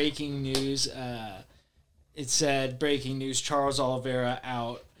those breaking news. It said breaking news: Charles Oliveira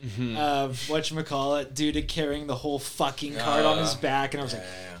out of whatchamacallit due to carrying the whole fucking card on his back, and I was like,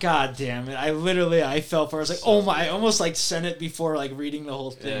 God damn it! I fell for it. I was like, oh my! I almost like sent it before like reading the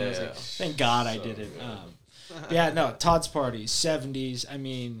whole thing. I was like, thank God I did it. Todd's party 70s. I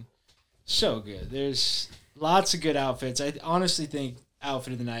mean, so good. There's lots of good outfits. I honestly think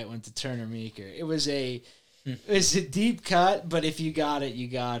outfit of the night went to Turner Meeker. It was a deep cut, but if you got it, you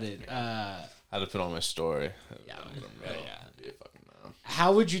got it. I had to put on my story. Yeah.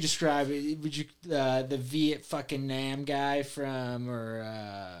 How would you describe it? Would you the Viet fucking Nam guy from,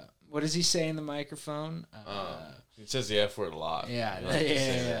 or what does he say in the microphone? He says the F word a lot. Yeah.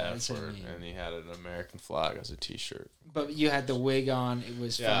 That's what I mean. And he had an American flag as a T-shirt. But you had the wig on. It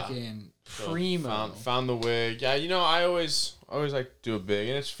was fucking primo. Found the wig. Yeah, you know, I always like to do a big,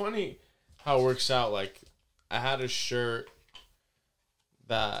 and it's funny how it works out. Like, I had a shirt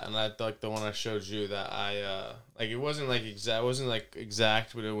that, and I like the one I showed you that I like. It wasn't like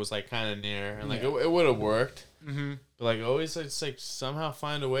exact, but it was like kind of near, and like it would have worked. Mm-hmm. But like always, it's like somehow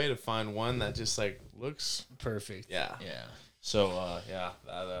find a way to find one that just like looks perfect. Yeah. So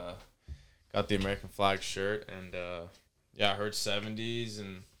that got the American flag shirt, and I heard 70s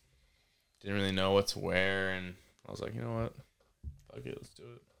and didn't really know what to wear, and I was like, you know what, fuck it, let's do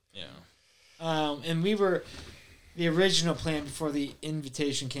it. Yeah. And we were. The original plan before the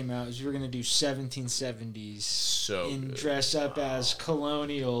invitation came out is we were going to do 1770s and dress up as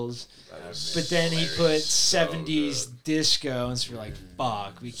colonials. But then he put 70s disco, and so we're like,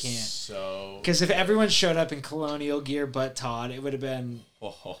 fuck, we can't. Because if everyone showed up in colonial gear but Todd, it would have been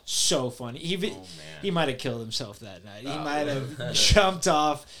so funny. He might have killed himself that night. He might have jumped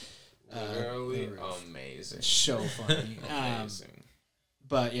off Literally amazing. So funny. Amazing.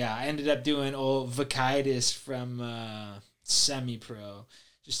 But yeah, I ended up doing old Vacitis from Semi-Pro.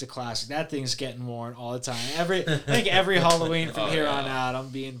 Just a classic. That thing's getting worn all the time. I think every Halloween from here on out, I'm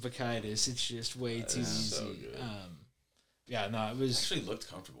being Vacitis. It's just way too easy. So good. Yeah, no, it was actually looked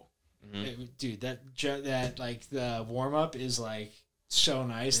comfortable. Dude, that like the warm up is like so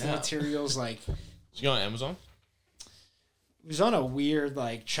nice. The materials like. Did you go on Amazon? It was on a weird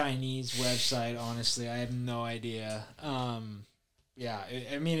like Chinese website. Honestly, I have no idea. Yeah,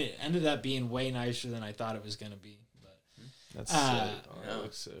 I mean, it ended up being way nicer than I thought it was gonna be. But that's sick. That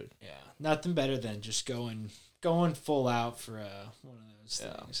looks sick. Yeah, nothing better than just going full out for one of those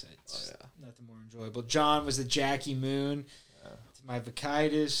things. It's nothing more enjoyable. John was the Jackie Moon. To my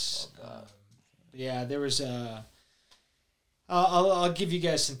Vacitis. Yeah, there was I'll give you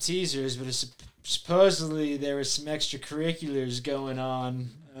guys some teasers, but supposedly there was some extracurriculars going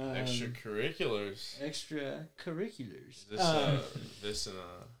on. Extracurriculars. This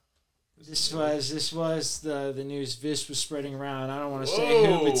was the news. This was spreading around. I don't want to say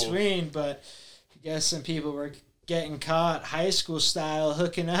who between, but I guess some people were getting caught high school style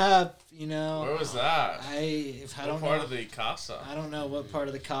hooking up. You know, where was that? I don't know. What part of the casa? I don't know what part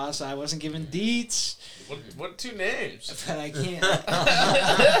of the casa. I wasn't given deets. What two names? But I can't.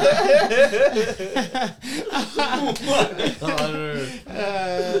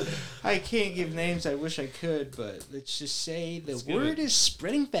 I can't give names. I wish I could, but let's just say the word is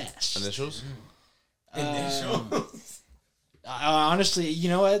spreading fast. Initials? Initials? Honestly, you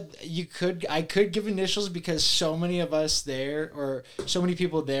know what? I could give initials because so many of us there, or so many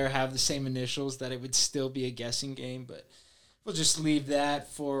people there, have the same initials that it would still be a guessing game. But we'll just leave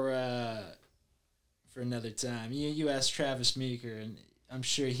that for another time. You ask Travis Meeker, and I'm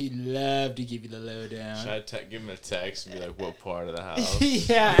sure he'd love to give you the lowdown. Should I give him a text and be like, "What part of the house?"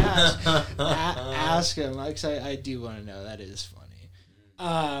 Yeah, ask him. Like, I do want to know. That is funny.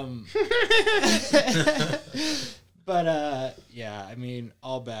 But yeah, I mean,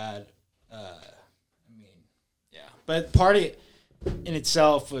 all bad. But party in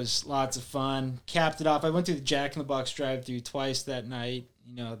itself was lots of fun. Capped it off. I went through the Jack in the Box drive-thru twice that night.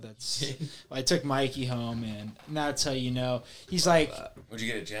 You know, I took Mikey home, and that's how you know. He's like, what'd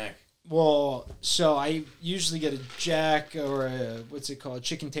you get at Jack? Well, so I usually get a Jack or what's it called?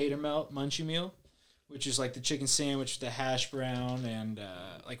 Chicken tater melt munchie meal, which is like the chicken sandwich with the hash brown and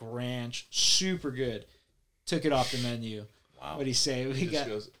like ranch. Super good. Took it off the menu. Wow. What'd he say? He just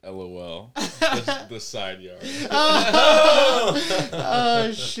goes, LOL. the side yard.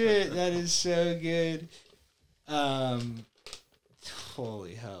 Oh, shit. That is so good.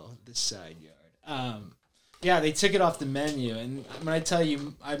 Holy hell. The side yard. Yeah, they took it off the menu. And when I tell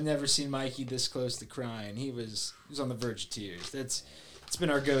you, I've never seen Mikey this close to crying. He was on the verge of tears. It's been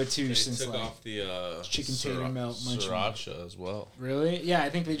our go-to since took off the chicken tater melt sriracha as well. Really? Yeah, I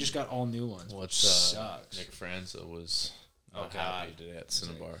think they just got all new ones. Which sucks. Nick Franza was happy today at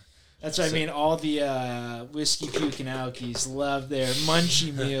Cinnabar. That's what I mean. All the whiskey puking alkies love their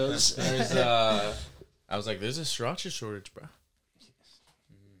munchie meals. I was like, "There's a sriracha shortage, bro."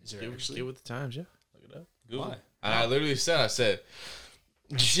 Is there actually? Get with the times, yeah. Look it up. Google. Why? I literally said,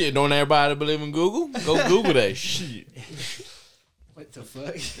 "Shit, don't everybody believe in Google? Go Google that shit." What the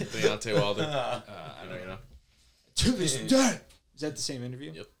fuck? Deontay Wilder. I know you know. To this day. Is that the same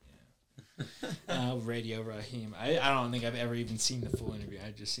interview? Yep. Yeah. Radio Raheem. I don't think I've ever even seen the full interview.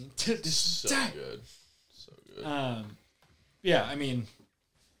 I just seen to this so day. Good. So good. Yeah, I mean,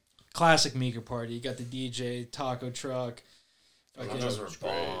 classic Meeker party. You got the DJ, taco truck. Those were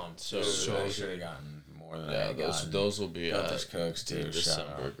bombed. So I should have gotten more than I got. Those will be Gunther's Cooks too.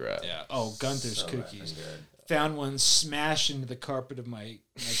 December grab. Yeah. Oh, Gunther's so cookies. Good. Found one smashed into the carpet of my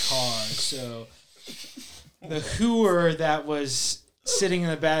car. So the hooer that was sitting in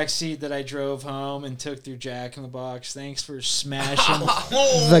the back seat that I drove home and took through Jack in the Box. Thanks for smashing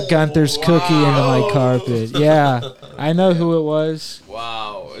the Gunther's cookie into my carpet. Yeah, I know who it was.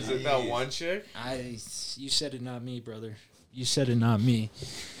 Wow, is it that one chick? You said it, not me, brother. You said it, not me.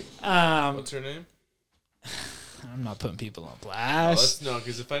 What's her name? I'm not putting people on Oh, blast. no,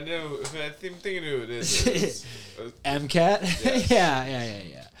 because if I'm thinking who it is, MCAT?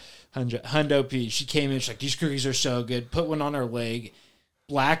 Yeah. Hundo P. She came in, she's like, these cookies are so good. Put one on her leg,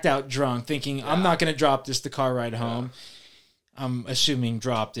 blacked out drunk, thinking, I'm not going to drop this the car ride home. I'm assuming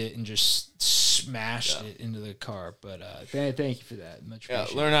dropped it and just smashed it into the car. But thank you for that. Much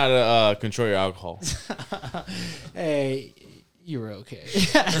appreciated. Learn how to control your alcohol. Hey, you were okay.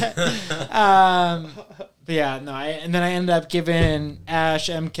 But yeah, no. And then I ended up giving Ash,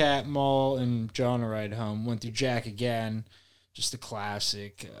 MCAT, Mull, and John a ride home. Went through Jack again. Just a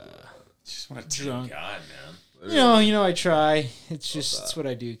classic. Just want to drunk. God, man. You know, I try. It's just it's what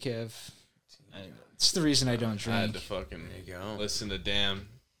I do, Kev. It's the reason I don't drink. I had to fucking listen to damn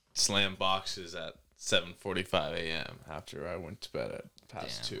slam boxes at 7:45 a.m. after I went to bed at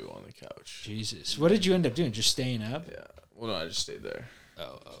past 2 on the couch. Jesus, what did you end up doing? Just staying up? Yeah. Well, no, I just stayed there.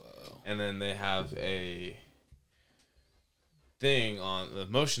 Oh. And then they have a thing on the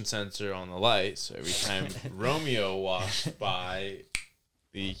motion sensor on the light, so every time Romeo walks by,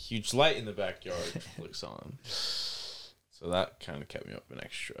 the huge light in the backyard flicks on. So that kind of kept me up an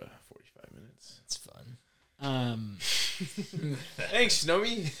extra 45 minutes. That's fun. Thanks,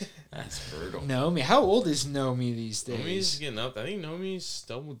 Nomi. That's brutal. Nomi, how old is Nomi these days? Nomi's getting up. I think Nomi's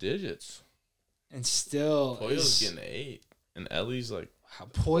double digits. And still, Pollo's getting 8, and Ellie's like, wow,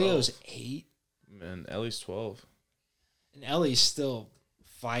 Pollo's 8, and Ellie's 12, and Ellie's still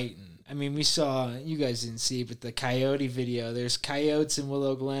fighting. I mean, we saw, you guys didn't see, but the coyote video. There's coyotes in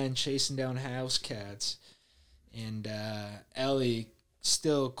Willow Glen chasing down house cats, and Ellie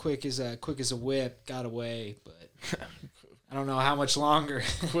still quick as a whip got away, but I don't know how much longer.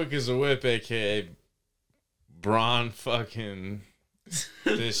 Quick as a whip, aka Braun fucking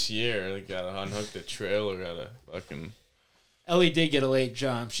this year. They gotta unhook the trailer, gotta fucking. Ellie did get a late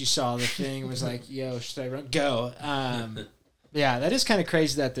jump. She saw the thing, was like, yo, should I run? Go. Yeah, that is kind of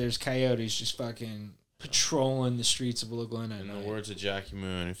crazy that there's coyotes just fucking patrolling the streets of Willow Glen at In night. the words of Jackie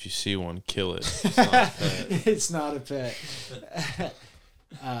Moon, if you see one, kill it. It's not a pet. It's not a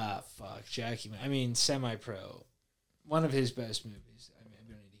pet. Fuck, Jackie Moon. I mean, Semi-Pro. One of his best movies. I mean,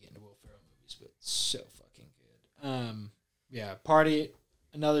 we don't need to get into Will Ferrell movies, but so fucking good. Yeah, Party,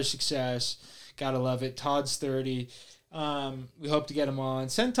 another success. Gotta love it. Todd's 30. We hope to get him on.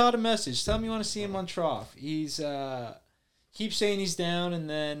 Send Todd a message. Tell him you want to see him on Trough. He's keeps saying he's down, and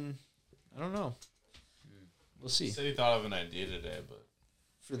then I don't know. We'll see. He said he thought of an idea today, but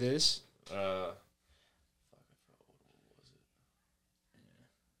for this,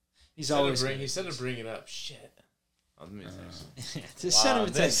 he's always. He said to bring it up. Shit. Just send him a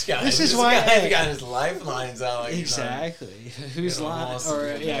text. This is why he's got his lifelines out. Like exactly. Who's lying? Or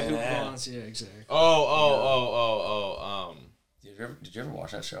who wants? Yeah, exactly. Did you ever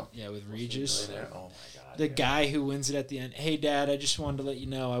watch that show? Yeah, with Regis. Oh my god. The guy who wins it at the end. Hey, Dad, I just wanted to let you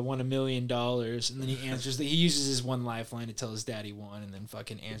know I won $1 million. And then he answers that he uses his one lifeline to tell his dad he won, and then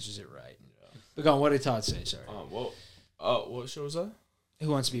fucking answers it right. But go on. What did Todd say? Sorry. What show was that?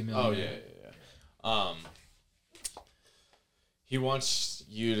 Who Wants to Be a Millionaire? Oh yeah. He wants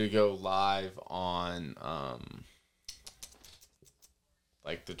you to go live on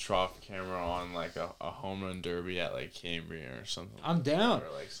like the Trough camera on like a home run derby at like Cambria or something. I'm down.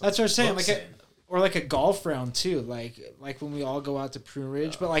 Or, like, that's what I'm saying. Like a golf round too. Like when we all go out to Prune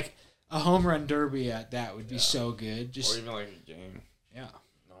Ridge, but like a home run derby at that would be so good. Just or even like a game. Yeah.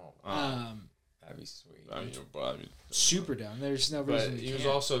 No. That'd be sweet. I mean, super down. There's no reason. But he was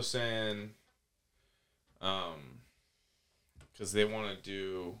also saying, because they want to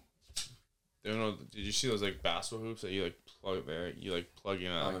do. They don't know. Did you see those like basketball hoops that you like plug there? You like plug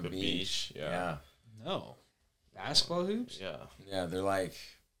in at like, the beach. Yeah. No. Basketball hoops? Yeah. Yeah, they're like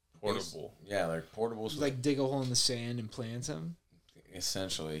portable. Yeah, they're portables. Like dig a hole in the sand and plant them.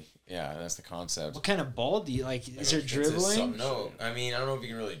 Essentially, yeah, that's the concept. What kind of ball do you like? Is there dribbling? No, I mean I don't know if you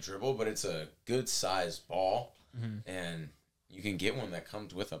can really dribble, but it's a good sized ball, and you can get one that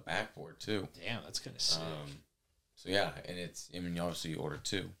comes with a backboard too. Damn, that's kind of sick. So yeah, and it's obviously you order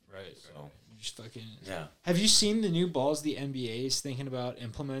two, right? So just fucking yeah. Have you seen the new balls the NBA is thinking about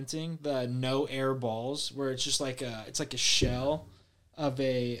implementing? The no air balls, where it's just like a Yeah. shell of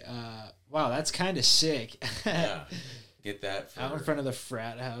a. Wow, that's kind of sick. Yeah. Get that out in front of the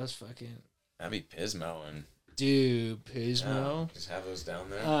frat house, fucking. That'd be Pismo and. Dude, Pismo. Yeah, just have those down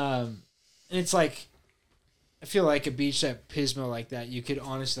there. And it's like, I feel like a beach at Pismo like that, you could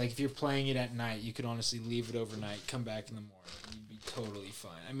honestly, like if you're playing it at night, you could honestly leave it overnight, come back in the morning, and you'd be totally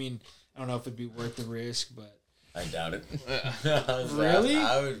fine. I mean, I don't know if it'd be worth the risk, but. I doubt it.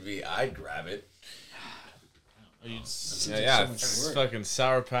 Really? I'd grab it. It's fucking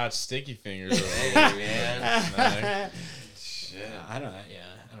Sour Patch Sticky Fingers. Hey, man. Shit. I don't know.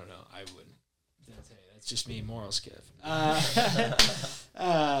 I wouldn't. That's just me, moral skiff. No,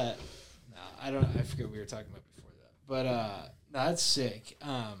 I don't. I forget what we were talking about before that. But no, that's sick.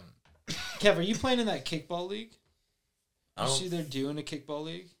 Kev, are you playing in that kickball league? You see they're doing a kickball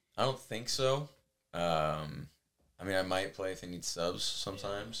league? I don't think so. I mean, I might play if they need subs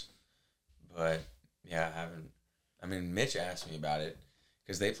sometimes, but yeah, I haven't. I mean, Mitch asked me about it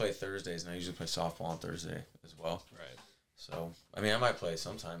because they play Thursdays, and I usually play softball on Thursday as well. Right. So, I mean, I might play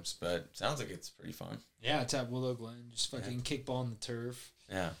sometimes, but it sounds like it's pretty fun. Yeah, it's at Willow Glen. Just fucking kickball on the turf.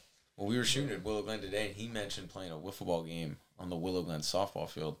 Yeah. Well, we were shooting at Willow Glen today, and he mentioned playing a wiffle ball game on the Willow Glen softball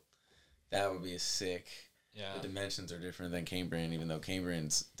field. That would be a sick. Yeah. The dimensions are different than Cambrian, even though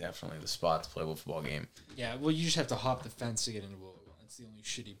Cambrian's definitely the spot to play a wiffle ball game. Yeah, well, you just have to hop the fence to get into Willow Glen. That's the only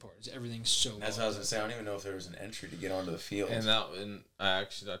shitty part. Is everything's so. That's what I was gonna say. I don't even know if there was an entry to get onto the field. And I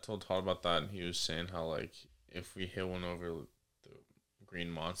told Todd about that, and he was saying how like if we hit one over the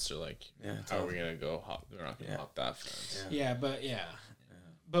green monster, like how are we gonna go hop? We're not gonna hop that fence. Yeah,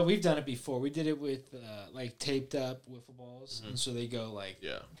 but we've done it before. We did it with like taped up wiffle balls, and so they go like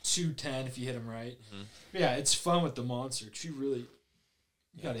 210 if you hit them right. Mm-hmm. Yeah, it's fun with the monster. You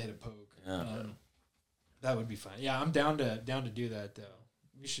gotta hit a poke. Yeah. That would be fun. Yeah, I'm down to do that though.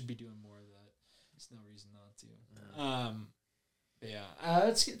 We should be doing more of that. There's no reason not to. Yeah.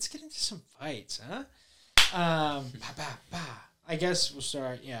 Let's get into some fights, huh? I guess we'll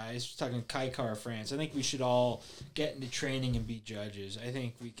start. Yeah, I was talking Kaikar France. I think we should all get into training and be judges. I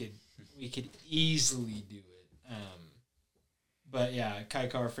think we could easily do it. But yeah,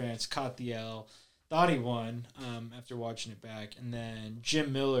 Kaikar France caught the L. Thought he won after watching it back, and then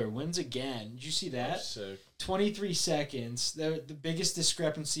Jim Miller wins again. Did you see that? 23 seconds. The biggest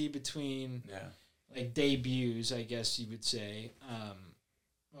discrepancy between like debuts, I guess you would say,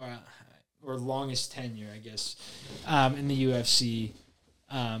 or longest tenure, I guess, in the UFC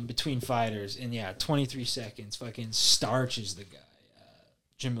between fighters. And 23 seconds, fucking starches the guy.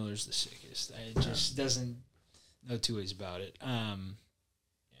 Jim Miller's the sickest. It just doesn't, no two ways about it.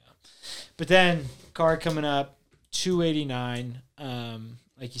 But then, card coming up, 289.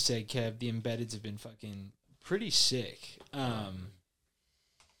 Like you said, Kev, the embeddeds have been fucking pretty sick.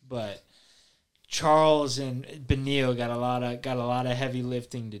 But Charles and Benil got a lot of heavy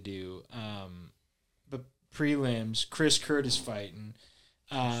lifting to do. But prelims, Chris Curtis fighting.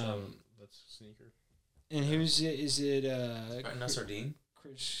 That's Sneaker. And who's it? Is it Nasruddin?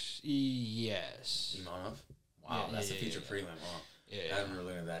 Chris? Yes. Imanov. Wow, that's the feature prelim. Wow. Yeah. I haven't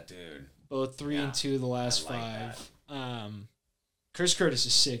really looked at that dude. Both 3-2 the last five. Chris Curtis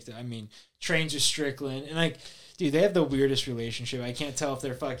is sick though. I mean, trains with Strickland, and like, dude, they have the weirdest relationship. I can't tell if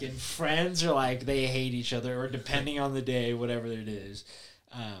they're fucking friends or like they hate each other, or depending on the day, whatever it is.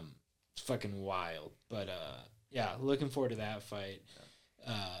 It's fucking wild. But looking forward to that fight.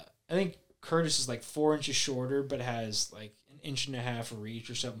 I think Curtis is like 4 inches shorter, but has like an inch and a half of reach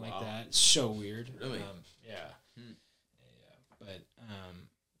or something like that. It's so weird. Really? Yeah. But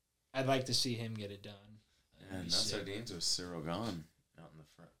I'd like to see him get it done. And Nasruddin's with Cyril Gahn out in the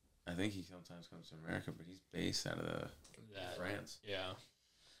front. I think he sometimes comes to America, but he's based out of France. Yeah.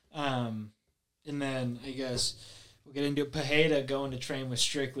 And then I guess we'll get into Pajeda going to train with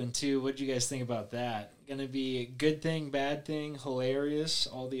Strickland too. What do you guys think about that? Gonna be a good thing, bad thing, hilarious,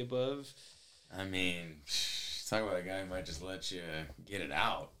 all the above? I mean, talk about a guy who might just let you get it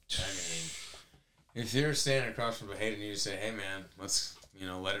out. I mean, if you're standing across from Pajeda and you say, "Hey man, let's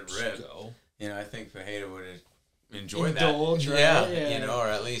let it rip," go. I think Pajeda would enjoy Indulge, that. Right? Yeah, or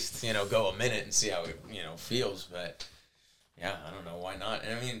at least go a minute and see how it feels. But yeah, I don't know why not.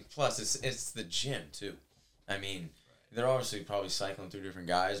 And I mean, plus it's the gym too. I mean, they're obviously probably cycling through different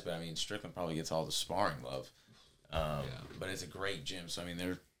guys, but I mean, Strickland probably gets all the sparring love. But it's a great gym, so I mean,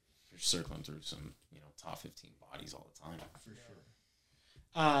 they're circling through some top 15 bodies all the time for sure.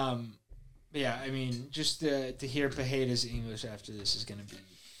 Yeah, I mean, just to hear Pajeda's English after this is gonna be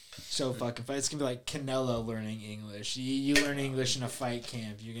so fucking fun. It's gonna be like Canelo learning English. You learn English in a fight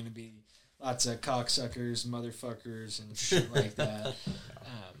camp. You're gonna be lots of cocksuckers, motherfuckers, and shit like that,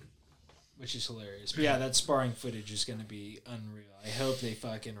 which is hilarious. But yeah, that sparring footage is gonna be unreal. I hope they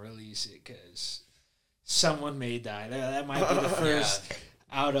fucking release it because someone may die. That might be the first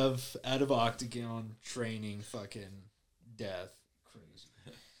out of octagon training fucking death.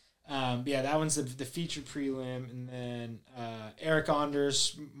 That one's the featured prelim, and then Eric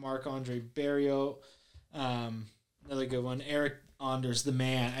Anders, Marc-Andre Barrios, another good one. Eric Anders, the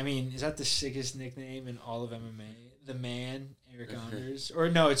man. I mean, is that the sickest nickname in all of MMA? The man, Eric Anders, or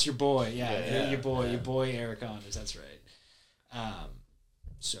no? It's your boy. Your boy Eric Anders. That's right.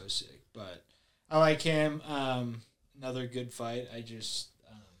 So sick, but I like him. Another good fight. I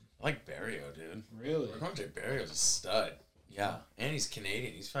like Barrios, dude. Really, Marc-Andre Barrios is a stud. Yeah, and he's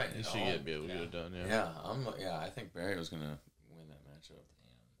Canadian. He's fighting. He should be able to get it done. Yeah. I think Barrios gonna win that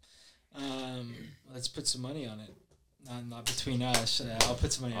matchup. Let's put some money on it. Not between us. I'll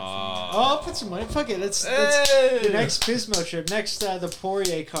put some money on it. I'll put some money. Fuck it. Let's the next Pismo trip. Next the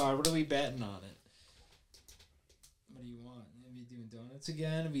Poirier card. What are we betting on it? What do you want? Are we doing donuts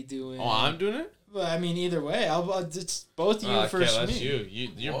again? Are we doing? Oh, I'm doing it. Well, I mean, either way, it's both you versus me. That's you.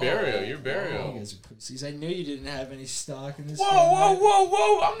 You're Barrio. You're Barrio. You guys are pussies. I knew you didn't have any stock in this.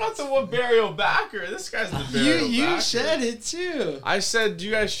 Whoa! I'm not the one Barrio backer. This guy's the Barrio backer. You said it too. I said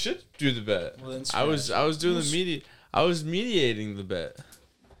you guys should do the bet. Well, then I was doing the media. I was mediating the bet.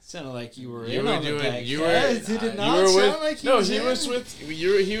 Sounded like you were You in were on doing. the bet. You were. Did it not sound like no, he was with.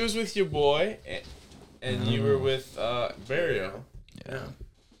 He was with your boy, and you were with Barrio. Yeah.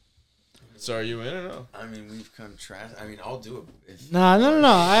 So are you in or no? I mean, we've contrasted. I mean, I'll do it. No.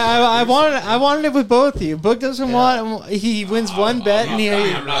 I wanted it with both of you. Book doesn't want. He wins one bet and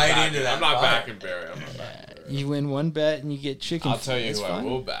I'm not backing Barrio. You win one bet and you get chicken. I'll tell you who I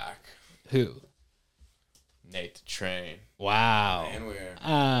will back. Who? Nate the Train. Wow.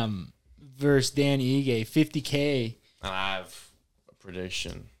 Versus Dan Ige, 50K. And I have a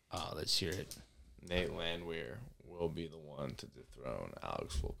prediction. Oh, let's hear it. Nate Landwehr will be the one to dethrone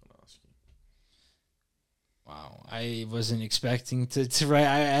Alex Volkanovski. Wow, I wasn't expecting to write.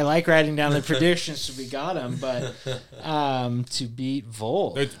 I like writing down the predictions, so we got him. But to beat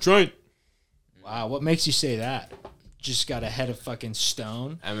Volk. Nate the Train. Wow, what makes you say that? Just got ahead of fucking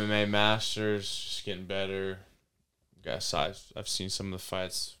Stone. MMA Masters, just getting better. Got size. I've seen some of the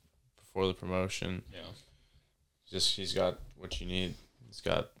fights before the promotion. Yeah. He's got what you need. He's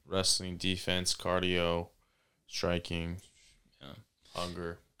got wrestling, defense, cardio, striking,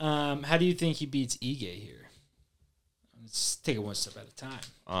 hunger. How do you think he beats Ige here? Let's take it one step at a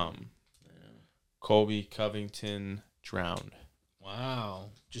time. Colby Covington drowned. Wow.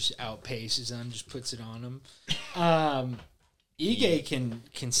 Just outpaces him, just puts it on him. Ige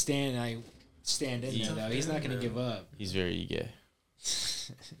can stand in there, though. He's not going to give up. He's very Ige.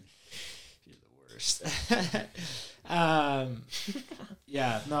 You're the worst.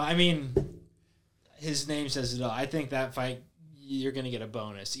 Yeah, no, I mean, his name says it all. I think that fight, you're going to get a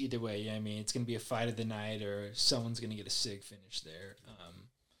bonus either way. I mean, it's going to be a fight of the night or someone's going to get a sick finish there.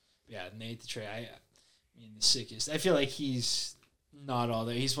 Yeah, Nate the Trey, I mean, the sickest. I feel like he's not all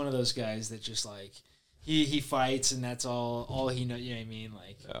there. He's one of those guys that just, like, he fights and that's all he knows. You know what I mean?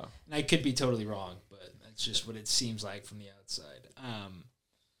 Like, yeah. And I could be totally wrong, but that's just what it seems like from the outside.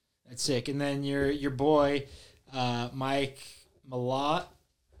 That's sick. And then your boy, Mike Malott.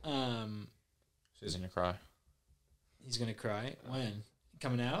 He's gonna cry. He's gonna cry when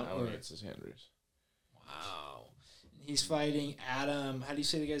coming out. Or it's his hand raise. Wow. He's fighting Adam. How do you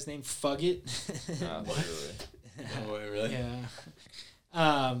say the guy's name? Fugget. Literally. No way, really?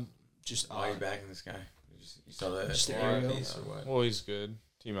 Yeah. Just why are you backing this guy? You saw that piece or what? Well, he's good.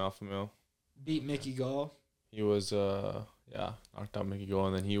 Team Alpha Male. Beat Mickey Gall. He was knocked out Mickey Gall,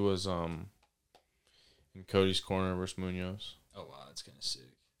 and then he was in Cody's corner versus Munoz. Oh wow, that's kind of sick.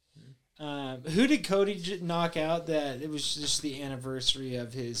 Who did Cody knock out? That it was just the anniversary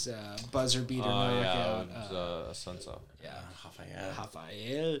of his buzzer beater knockout. Yeah, Assunção. Yeah,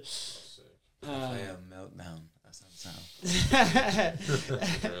 Rafael meltdown.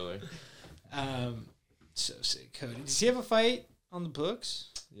 Really? So sick, Cody. Does he have a fight on the books?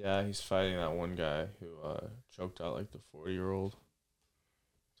 Yeah, he's fighting that one guy who choked out like the 40-year-old.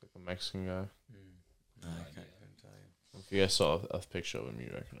 It's like a Mexican guy. No, I couldn't tell you. If you guys saw a picture of him,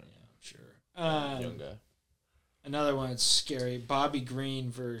 you recognize him. Yeah, sure. Young guy. Another one that's scary. Bobby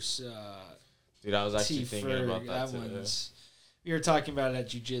Green versus dude, I was actually thinking about that today. One's, we were talking about it at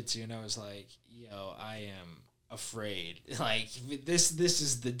jiu-jitsu, and I was like, yo, I am afraid. Like, this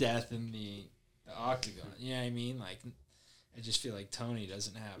is the death in the octagon. You know what I mean? Like, I just feel like Tony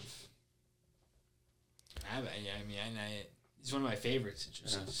doesn't have it. Yeah, I mean, he's one of my favorites.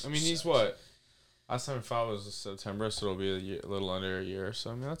 I mean, he's what? Last time he fought was September, so it'll be a little under a year. So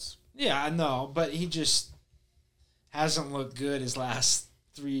I mean, that's I know, but he just hasn't looked good his last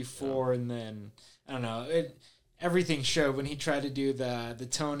 3-4, and then I don't know. Everything showed when he tried to do the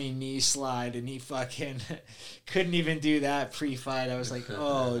Tony knee slide, and he fucking couldn't even do that pre-fight. I was like,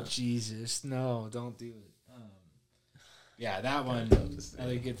 oh Jesus, no, don't do it. Yeah, that one,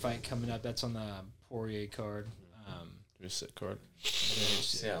 another good fight coming up. That's on the Poirier card. Just sit card.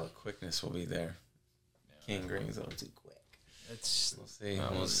 See how the quickness will be there. King Green's a little too quick.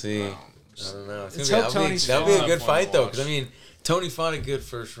 We'll see. I don't know. That'll be a good fight though, because I mean, Tony fought a good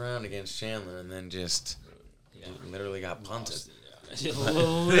first round against Chandler, and then just literally got punted.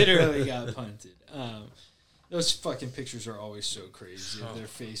 Literally got punted. Those fucking pictures are always so crazy. Their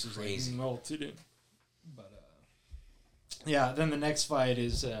faces like melted in. But yeah, then the next fight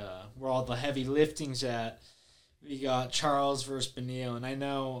is where all the heavy lifting's at. We got Charles versus Benil, and I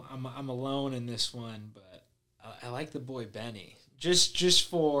know I'm alone in this one, but I like the boy Benny. Just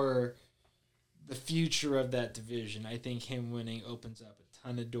for the future of that division, I think him winning opens up a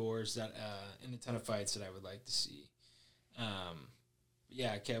ton of doors that in a ton of fights that I would like to see.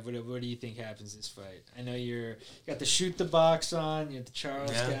 Yeah, Kev, what do you think happens this fight? I know you got the shoot the box on. You have the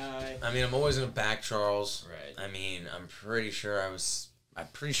Charles guy. I mean, I'm always gonna back Charles. Right. I mean, I'm pretty sure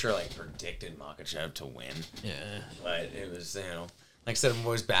like predicted Makhachev to win. Yeah. But it was, like I said, I'm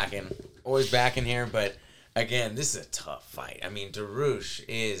always backing here. But again, this is a tough fight. I mean, Darush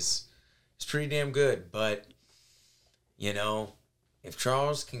is pretty damn good, but if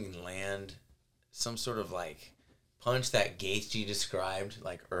Charles can land some sort of like punch that Gaethje described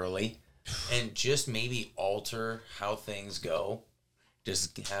like early, and just maybe alter how things go,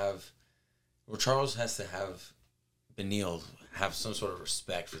 Charles has to have Beneil have some sort of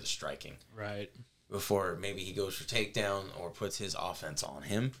respect for the striking, right, before maybe he goes for takedown or puts his offense on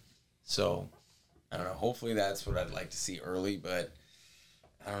him. So I don't know. Hopefully that's what I'd like to see early, but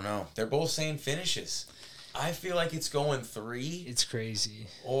I don't know. They're both saying finishes. I feel like it's going 3. It's crazy.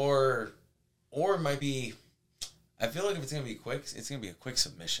 Or it might be. I feel like if it's gonna be quick, it's gonna be a quick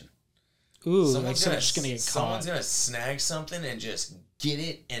submission. Ooh, someone's just gonna get caught. Someone's gonna snag something and just get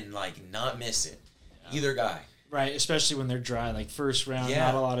it and like not miss it. Yeah. Either guy. Right, especially when they're dry, like first round,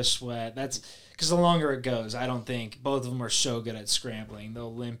 not a lot of sweat. That's because the longer it goes, I don't think both of them are so good at scrambling.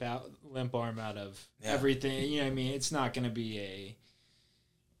 They'll limp arm out of everything. You know what I mean? It's not gonna be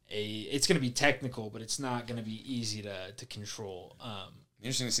it's gonna be technical, but it's not gonna be easy to control.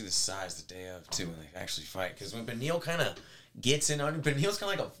 Interesting to see the size the day of too when they actually fight, because when Beneil kind of gets in under, Beneil's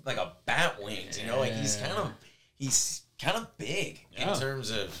kind of like a bat wings, like he's kind of big in terms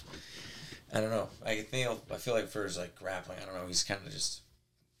of, I don't know. I feel like for his like grappling, I don't know, he's kind of just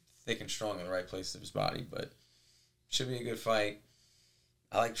thick and strong in the right place of his body, but should be a good fight.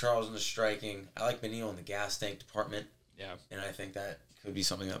 I like Charles in the striking. I like Beneil in the gas tank department. Yeah, and I think that could be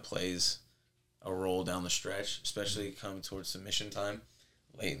something that plays a role down the stretch, especially coming towards submission time.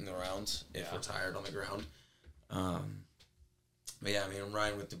 Late in the rounds, if we're tired on the ground. But yeah, I mean, I'm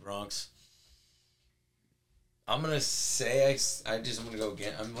riding with the Bronx. I'm going to say, I'm going to go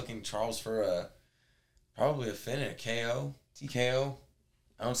again. I'm looking Charles for probably a finish, a KO, TKO.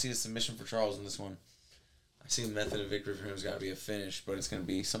 I don't see a submission for Charles in this one. I see the method of victory for him has got to be a finish, but it's going to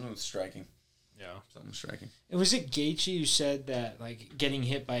be something with striking. Yeah. Something with striking. And was it Gaethje who said that, like, getting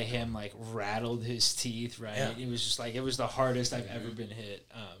hit by him, like, rattled his teeth, right? Yeah. It was just, like, it was the hardest I've ever been hit.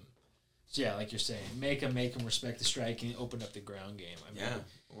 So, yeah, like you're saying, make him respect the striking, open up the ground game. I mean,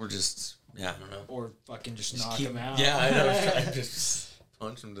 or just, I don't know. Or fucking just knock him out. Yeah, I know. Try to just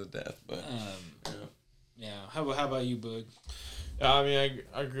punch him to death. But, yeah. How about you, Boog? I mean,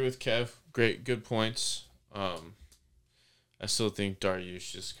 I agree with Kev. Good points. I still think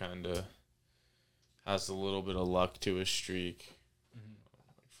Dariush just kind of has a little bit of luck to his streak.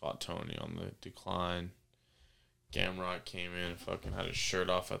 Fought Tony on the decline. Gamrot came in and fucking had his shirt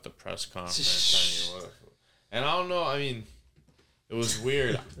off at the press conference. And I don't know, I mean, it was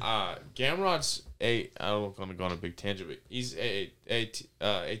weird. Gamrot's I don't want to go on a big tangent, but he's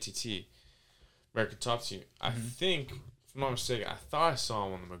ATT, American Top Team. I think, if I'm not mistaken, I thought I saw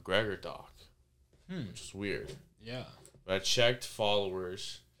him on the McGregor doc, which is weird. Yeah. But I checked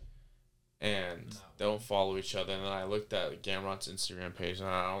followers, and they don't follow each other. And then I looked at Gamrot's Instagram page, and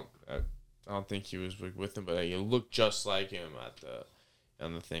I don't think he was with him, but he looked just like him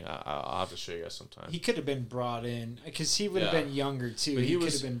on the thing. I'll have to show you guys sometime. He could have been brought in because he would have been younger too. But he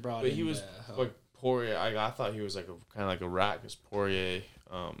could have been brought in. But he was like Poirier. I thought he was like kind of like a rat because Poirier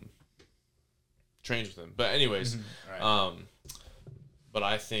trains with him. But anyways, right. But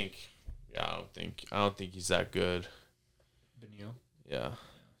I think, I don't think he's that good. Beneil. Yeah,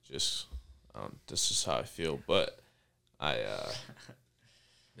 just this is how I feel. But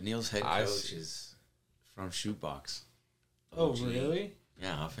Beneil's head coach is from Shootbox. Oh, really?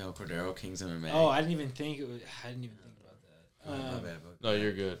 Yeah, Rafael Cordero, Kings MMA. Oh, I didn't even think about that. My bad, no,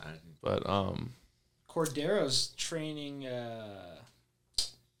 you're good. But Cordero's training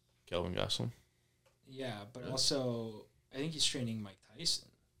Kelvin Gastelum. Yeah, but also I think he's training Mike Tyson.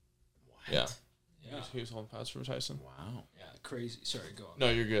 What? Yeah. He was holding pads for Tyson. Wow. Yeah, crazy. Sorry, go on. No,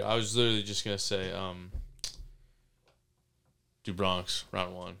 you're good. I was literally just gonna say, do Bronx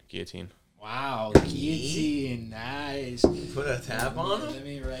round 1 guillotine. Wow, guillotine, nice. Put a tap on him. Let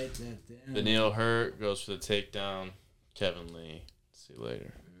me write that down. Beneil hurt goes for the takedown. Kevin Lee. See you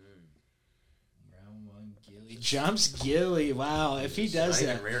later. Round 1 Gilly jumps Gilly. Wow, if he does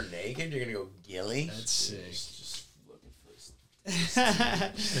that, even rear naked, you're gonna go Gilly. That's sick. Just looking for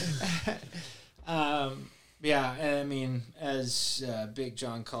yeah, I mean, as Big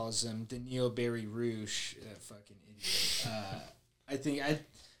John calls him, Daniil Barry Rouge, that fucking idiot.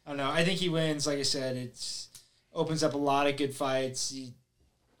 I don't know. I think he wins. Like I said, it's opens up a lot of good fights.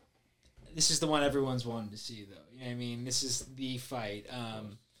 this is the one everyone's wanted to see, though. You know what I mean? This is the fight.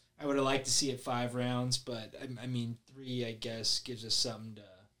 I would have liked to see it 5 rounds, but, I mean, 3, I guess, gives us something to...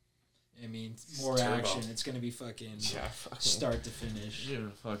 I mean, more action. It's going to be fucking start to finish. You're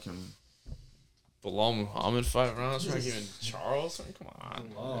fucking Bilal Muhammad 5 rounds for giving Charles? I mean, come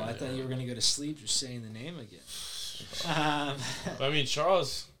on. Oh, I thought you were going to go to sleep just saying the name again. But I mean,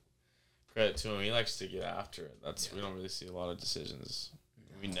 Charles, credit to him, he likes to get after it. We don't really see a lot of decisions.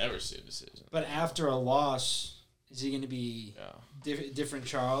 We never see a decision. But after a loss, is he going to be different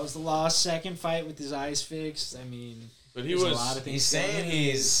Charles? The loss, second fight with his eyes fixed. I mean, but he's saying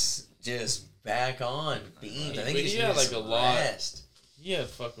he's just back on beam. I think he had like a lot. He had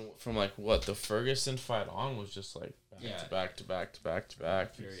fucking from like what the Ferguson fight on was just like back to back. Very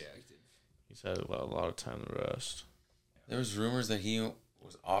active. He's had a lot of time to rest. There was rumors that he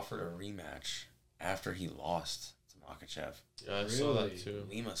was offered a rematch after he lost to Makhachev. Yeah, I saw that too.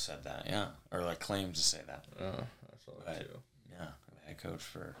 Lima said that, or like claimed to say that. Yeah, I saw that too. Yeah, the head coach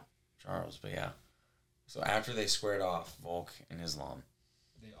for Charles, but yeah. So after they squared off, Volk and Islam,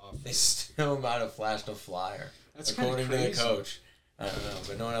 they still might have flashed a flyer. That's according to the coach. I don't know,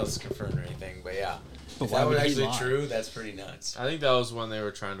 but no one else confirmed or anything. But yeah, if that was actually true, that's pretty nuts. I think that was when they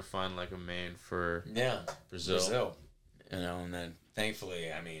were trying to find like a main for Brazil. You know, and then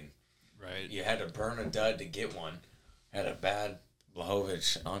thankfully, I mean, right, you had to burn a dud to get one. Had a bad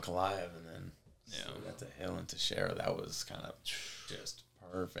Blachowicz, Ankalaev, and then we got to Hill and Teixeira. That was kind of just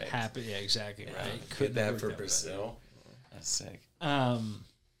perfect. Happy, exactly right. Could that for Brazil? That's sick.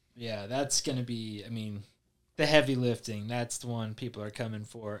 Yeah, that's gonna be. I mean, the heavy lifting. That's the one people are coming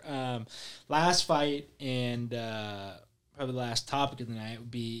for. Last fight and probably the last topic of the night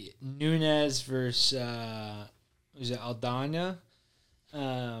would be Nunes versus was it Aldana?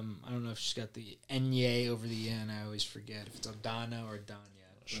 I don't know if she's got the N-Y over the N. I always forget if it's Aldana or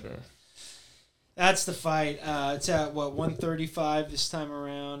Danya. Sure. That's the fight. It's at, 135 this time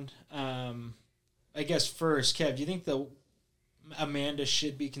around. I guess first, Kev, do you think Amanda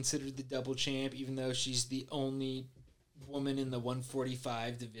should be considered the double champ, even though she's the only woman in the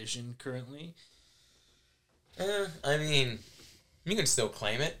 145 division currently? I mean, you can still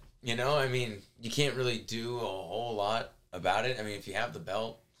claim it. You know, I mean, you can't really do a whole lot about it. I mean, if you have the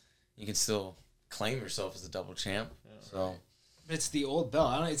belt, you can still claim yourself as a double champ. Yeah. So, but it's the old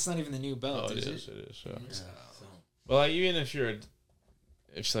belt. It's not even the new belt. Oh, it is. Yeah. So. Well, like, even if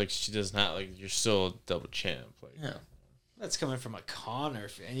she does not, like, you're still a double champ. Like, yeah. That's coming from a Connor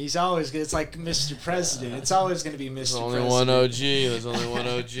fan. He's always good. It's like Mr. President. It's always going to be Mr. There's only President. There's only one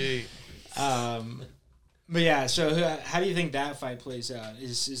OG. But yeah, so how do you think that fight plays out?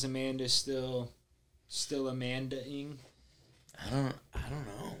 Is Amanda still Amanda-ing? I don't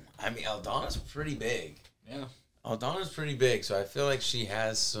know. I mean, Aldana's pretty big. Yeah. Aldana's pretty big, so I feel like she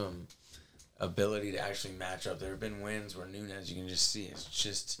has some ability to actually match up. There have been wins where Nunes, you can just see, is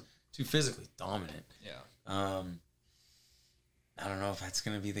just too physically dominant. Yeah. I don't know if that's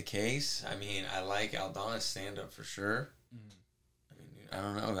going to be the case. I mean, I like Aldana's stand-up for sure. I mean, I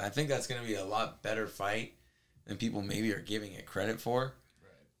don't know. I think that's going to be a lot better fight than people maybe are giving it credit for.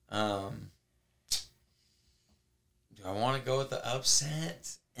 Right. Do I want to go with the upset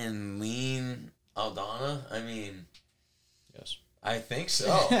and lean Aldana? I mean, yes. I think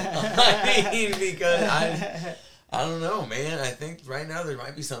so. I mean, because I don't know, man. I think right now there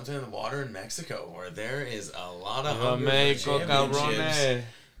might be something in the water in Mexico where there is a lot of hunger for championships.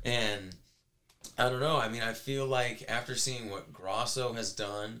 And I don't know. I mean, I feel like after seeing what Grasso has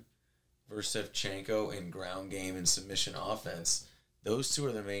done versus Shevchenko in ground game and submission offense, those two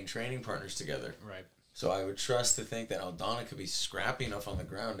are their main training partners together. Right. So I would trust to think that Aldana could be scrappy enough on the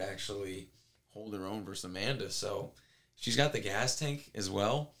ground to actually hold her own versus Amanda. So she's got the gas tank as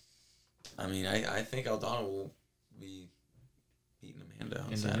well. I mean, I think Aldana will be beating Amanda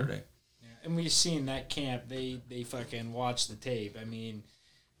on Saturday. Yeah, and we've seen that camp. They fucking watch the tape. I mean,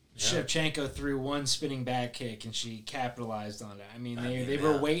 Shevchenko threw one spinning back kick and she capitalized on it. I mean, they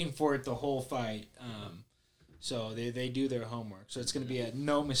were waiting for it the whole fight. So they do their homework. So it's going to be a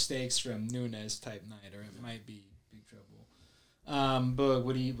no mistakes from Nunes type night, or it might be big trouble. But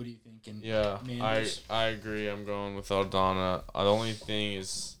what are you thinking? Yeah, I agree. I'm going with Aldana. The only thing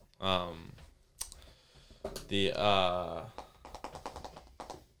is the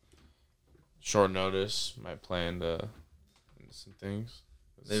short notice might play into some things.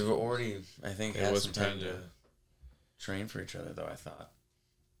 They've already, I think, had some time to train for each other, though, I thought.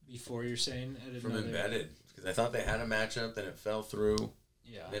 Before you're saying? From embedded. Because I thought they had a matchup, then it fell through.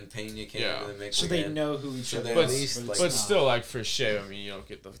 Yeah. Then Pena came into the mix so again. they know who each other is. But still, like, for Shea, I mean, you don't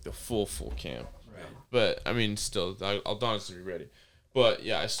get the full camp. Right. But, I mean, still, Aldana's going to be ready. But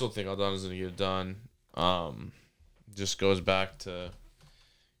yeah, I still think Aldana's gonna get it done. Just goes back to,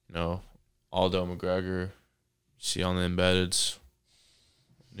 Aldo McGregor. See on the embeddeds.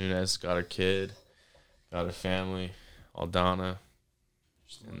 Nunes got a kid, got a family. Aldana,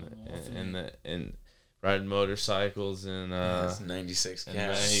 and riding motorcycles in 96 in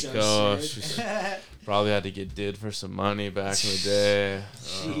Mexico. She probably had to get did for some money back in the day.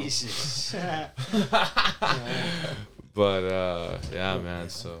 Jesus. But yeah, man.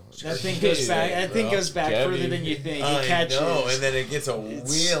 So that thing goes back. That thing goes back further than you think. It catches. And then it gets a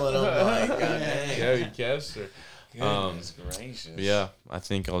wheel, and I'm like, God dang. Yeah, he catched her. Goodness gracious. But yeah, I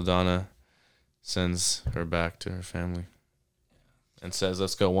think Aldana sends her back to her family and says,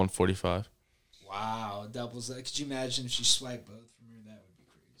 "Let's go 145." Wow, doubles that. Could you imagine if she swiped both from her? That would be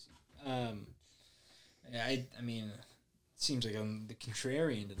crazy. Yeah, I mean, it seems like I'm the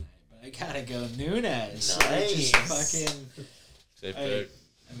contrarian tonight. I gotta go Nunes. Nice. Just fucking. Safe pick.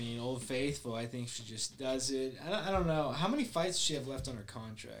 I mean, Old Faithful. I think she just does it. I don't know how many fights does she have left on her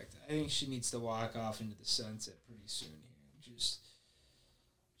contract. I think she needs to walk off into the sunset pretty soon here.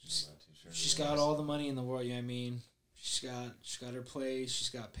 She's got all the money in the world. You know what I mean? She's got her place. She's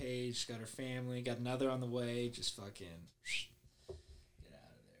got paid. She's got her family. Got another on the way. Just fucking get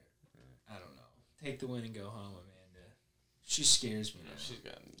out of there. I don't know. Take the win and go home, Amanda. She scares me now. She's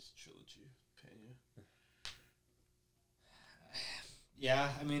got this trilogy. Pena. Yeah,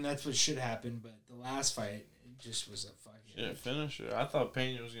 I mean that's what should happen. But the last fight, it just was a fucking. She didn't finish it. I thought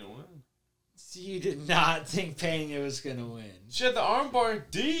Pena was gonna win. You did not think Pena was gonna win. She had the armbar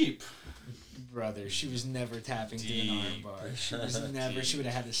deep. Brother, she was never tapping to an armbar. She was never. She would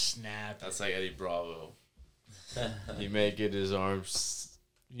have had to snap. That's like Eddie Bravo. He may get his arms.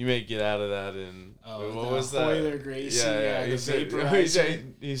 He may get out of that in. What was that? Euler Gracie. Yeah. He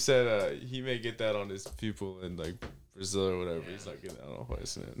said he may get that on his pupil in like Brazil or whatever. Yeah. He's not getting that on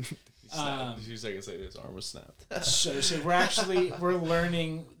poison. A few seconds later, his arm was snapped. so we're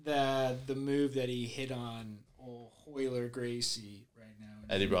learning the move that he hit on old Euler Gracie right now.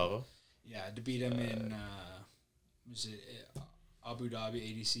 Eddie Bravo. Yeah, to beat him in was it Abu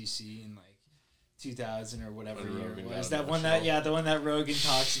Dhabi ADCC in like 2000 or whatever year it was. That one the one that Rogan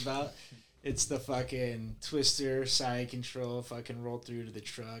talks about. It's the fucking twister, side control, fucking roll through to the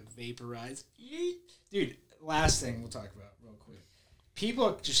truck, vaporize. Dude, last thing we'll talk about real quick.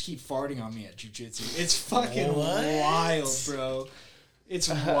 People just keep farting on me at jiu-jitsu. It's fucking wild, bro. It's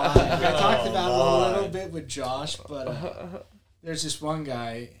wild. I talked about it a little bit with Josh, but there's this one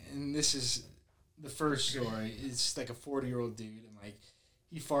guy, and this is the first story. It's like a 40-year-old dude, and like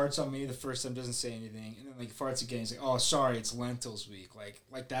he farts on me the first time, doesn't say anything, and then like farts again. He's like, "Oh, sorry, it's lentils week."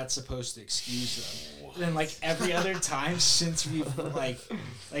 Like that's supposed to excuse him. And then like every other time since we've like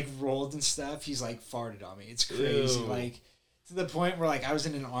rolled and stuff, he's like farted on me. It's crazy. Ew. Like to the point where like I was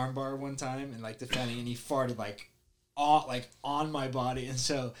in an armbar one time and like defending, and he farted on my body, and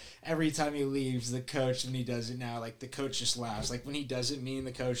so every time he leaves, the coach, and he does it now, like the coach just laughs. Like when he does it, me and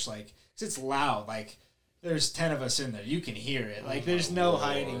the coach, like, 'cause it's loud, like there's 10 of us in there, you can hear it, like there's no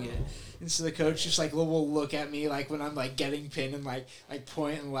hiding it. And so the coach just like will look at me like when I'm like getting pinned and like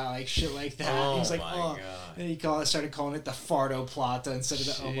pointing loud, like shit like that. And he's like, "Oh," and he started calling it the Fardo Plata instead of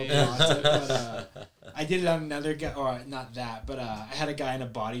the Omoplata. But I did it on another guy, or not that, but I had a guy in a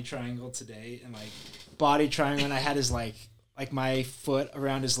body triangle today, and like body triangle, and I had his like my foot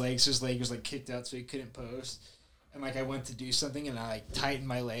around his leg, so his leg was like kicked out, so he couldn't post. And like I went to do something, and I like tightened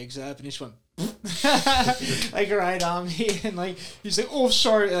my legs up, and he just went like right on me, and like he's like, "Oh,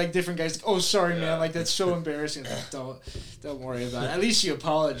 sorry," like different guys like, "Oh, sorry, man," like that's so embarrassing. Like, don't worry about it. At least you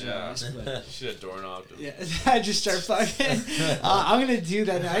apologize. Yeah. But you should have doorknobbed him. Yeah, I just start fucking. I'm gonna do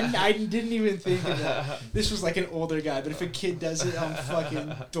that. I didn't even think of that. This was like an older guy, but if a kid does it, I'm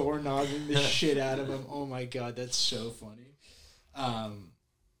fucking doorknobbing the shit out of him. Oh my god, that's so funny.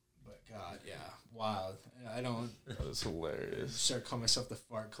 But God, yeah, wild. I don't. That was hilarious. Start calling myself the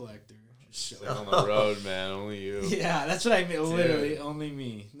fart collector. Like on the road, man. Only you. Yeah, that's what I mean. Literally, only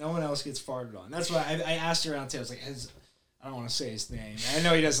me. No one else gets farted on. That's why I asked around too. I was like, I don't want to say his name. I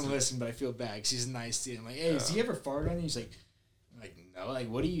know he doesn't listen, but I feel bad because he's a nice dude. I'm like, "Hey, has he ever farted on you?" He's like, no. Like,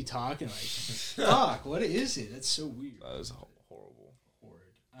 what are you talking? Like, fuck, what is it? That's so weird. That is horrible.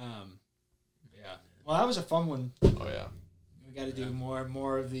 Horrid. Yeah. Well, that was a fun one. Oh yeah. We got to do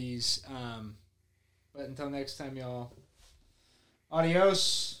more of these. But until next time, y'all.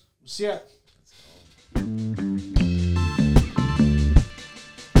 Adios. We'll see ya.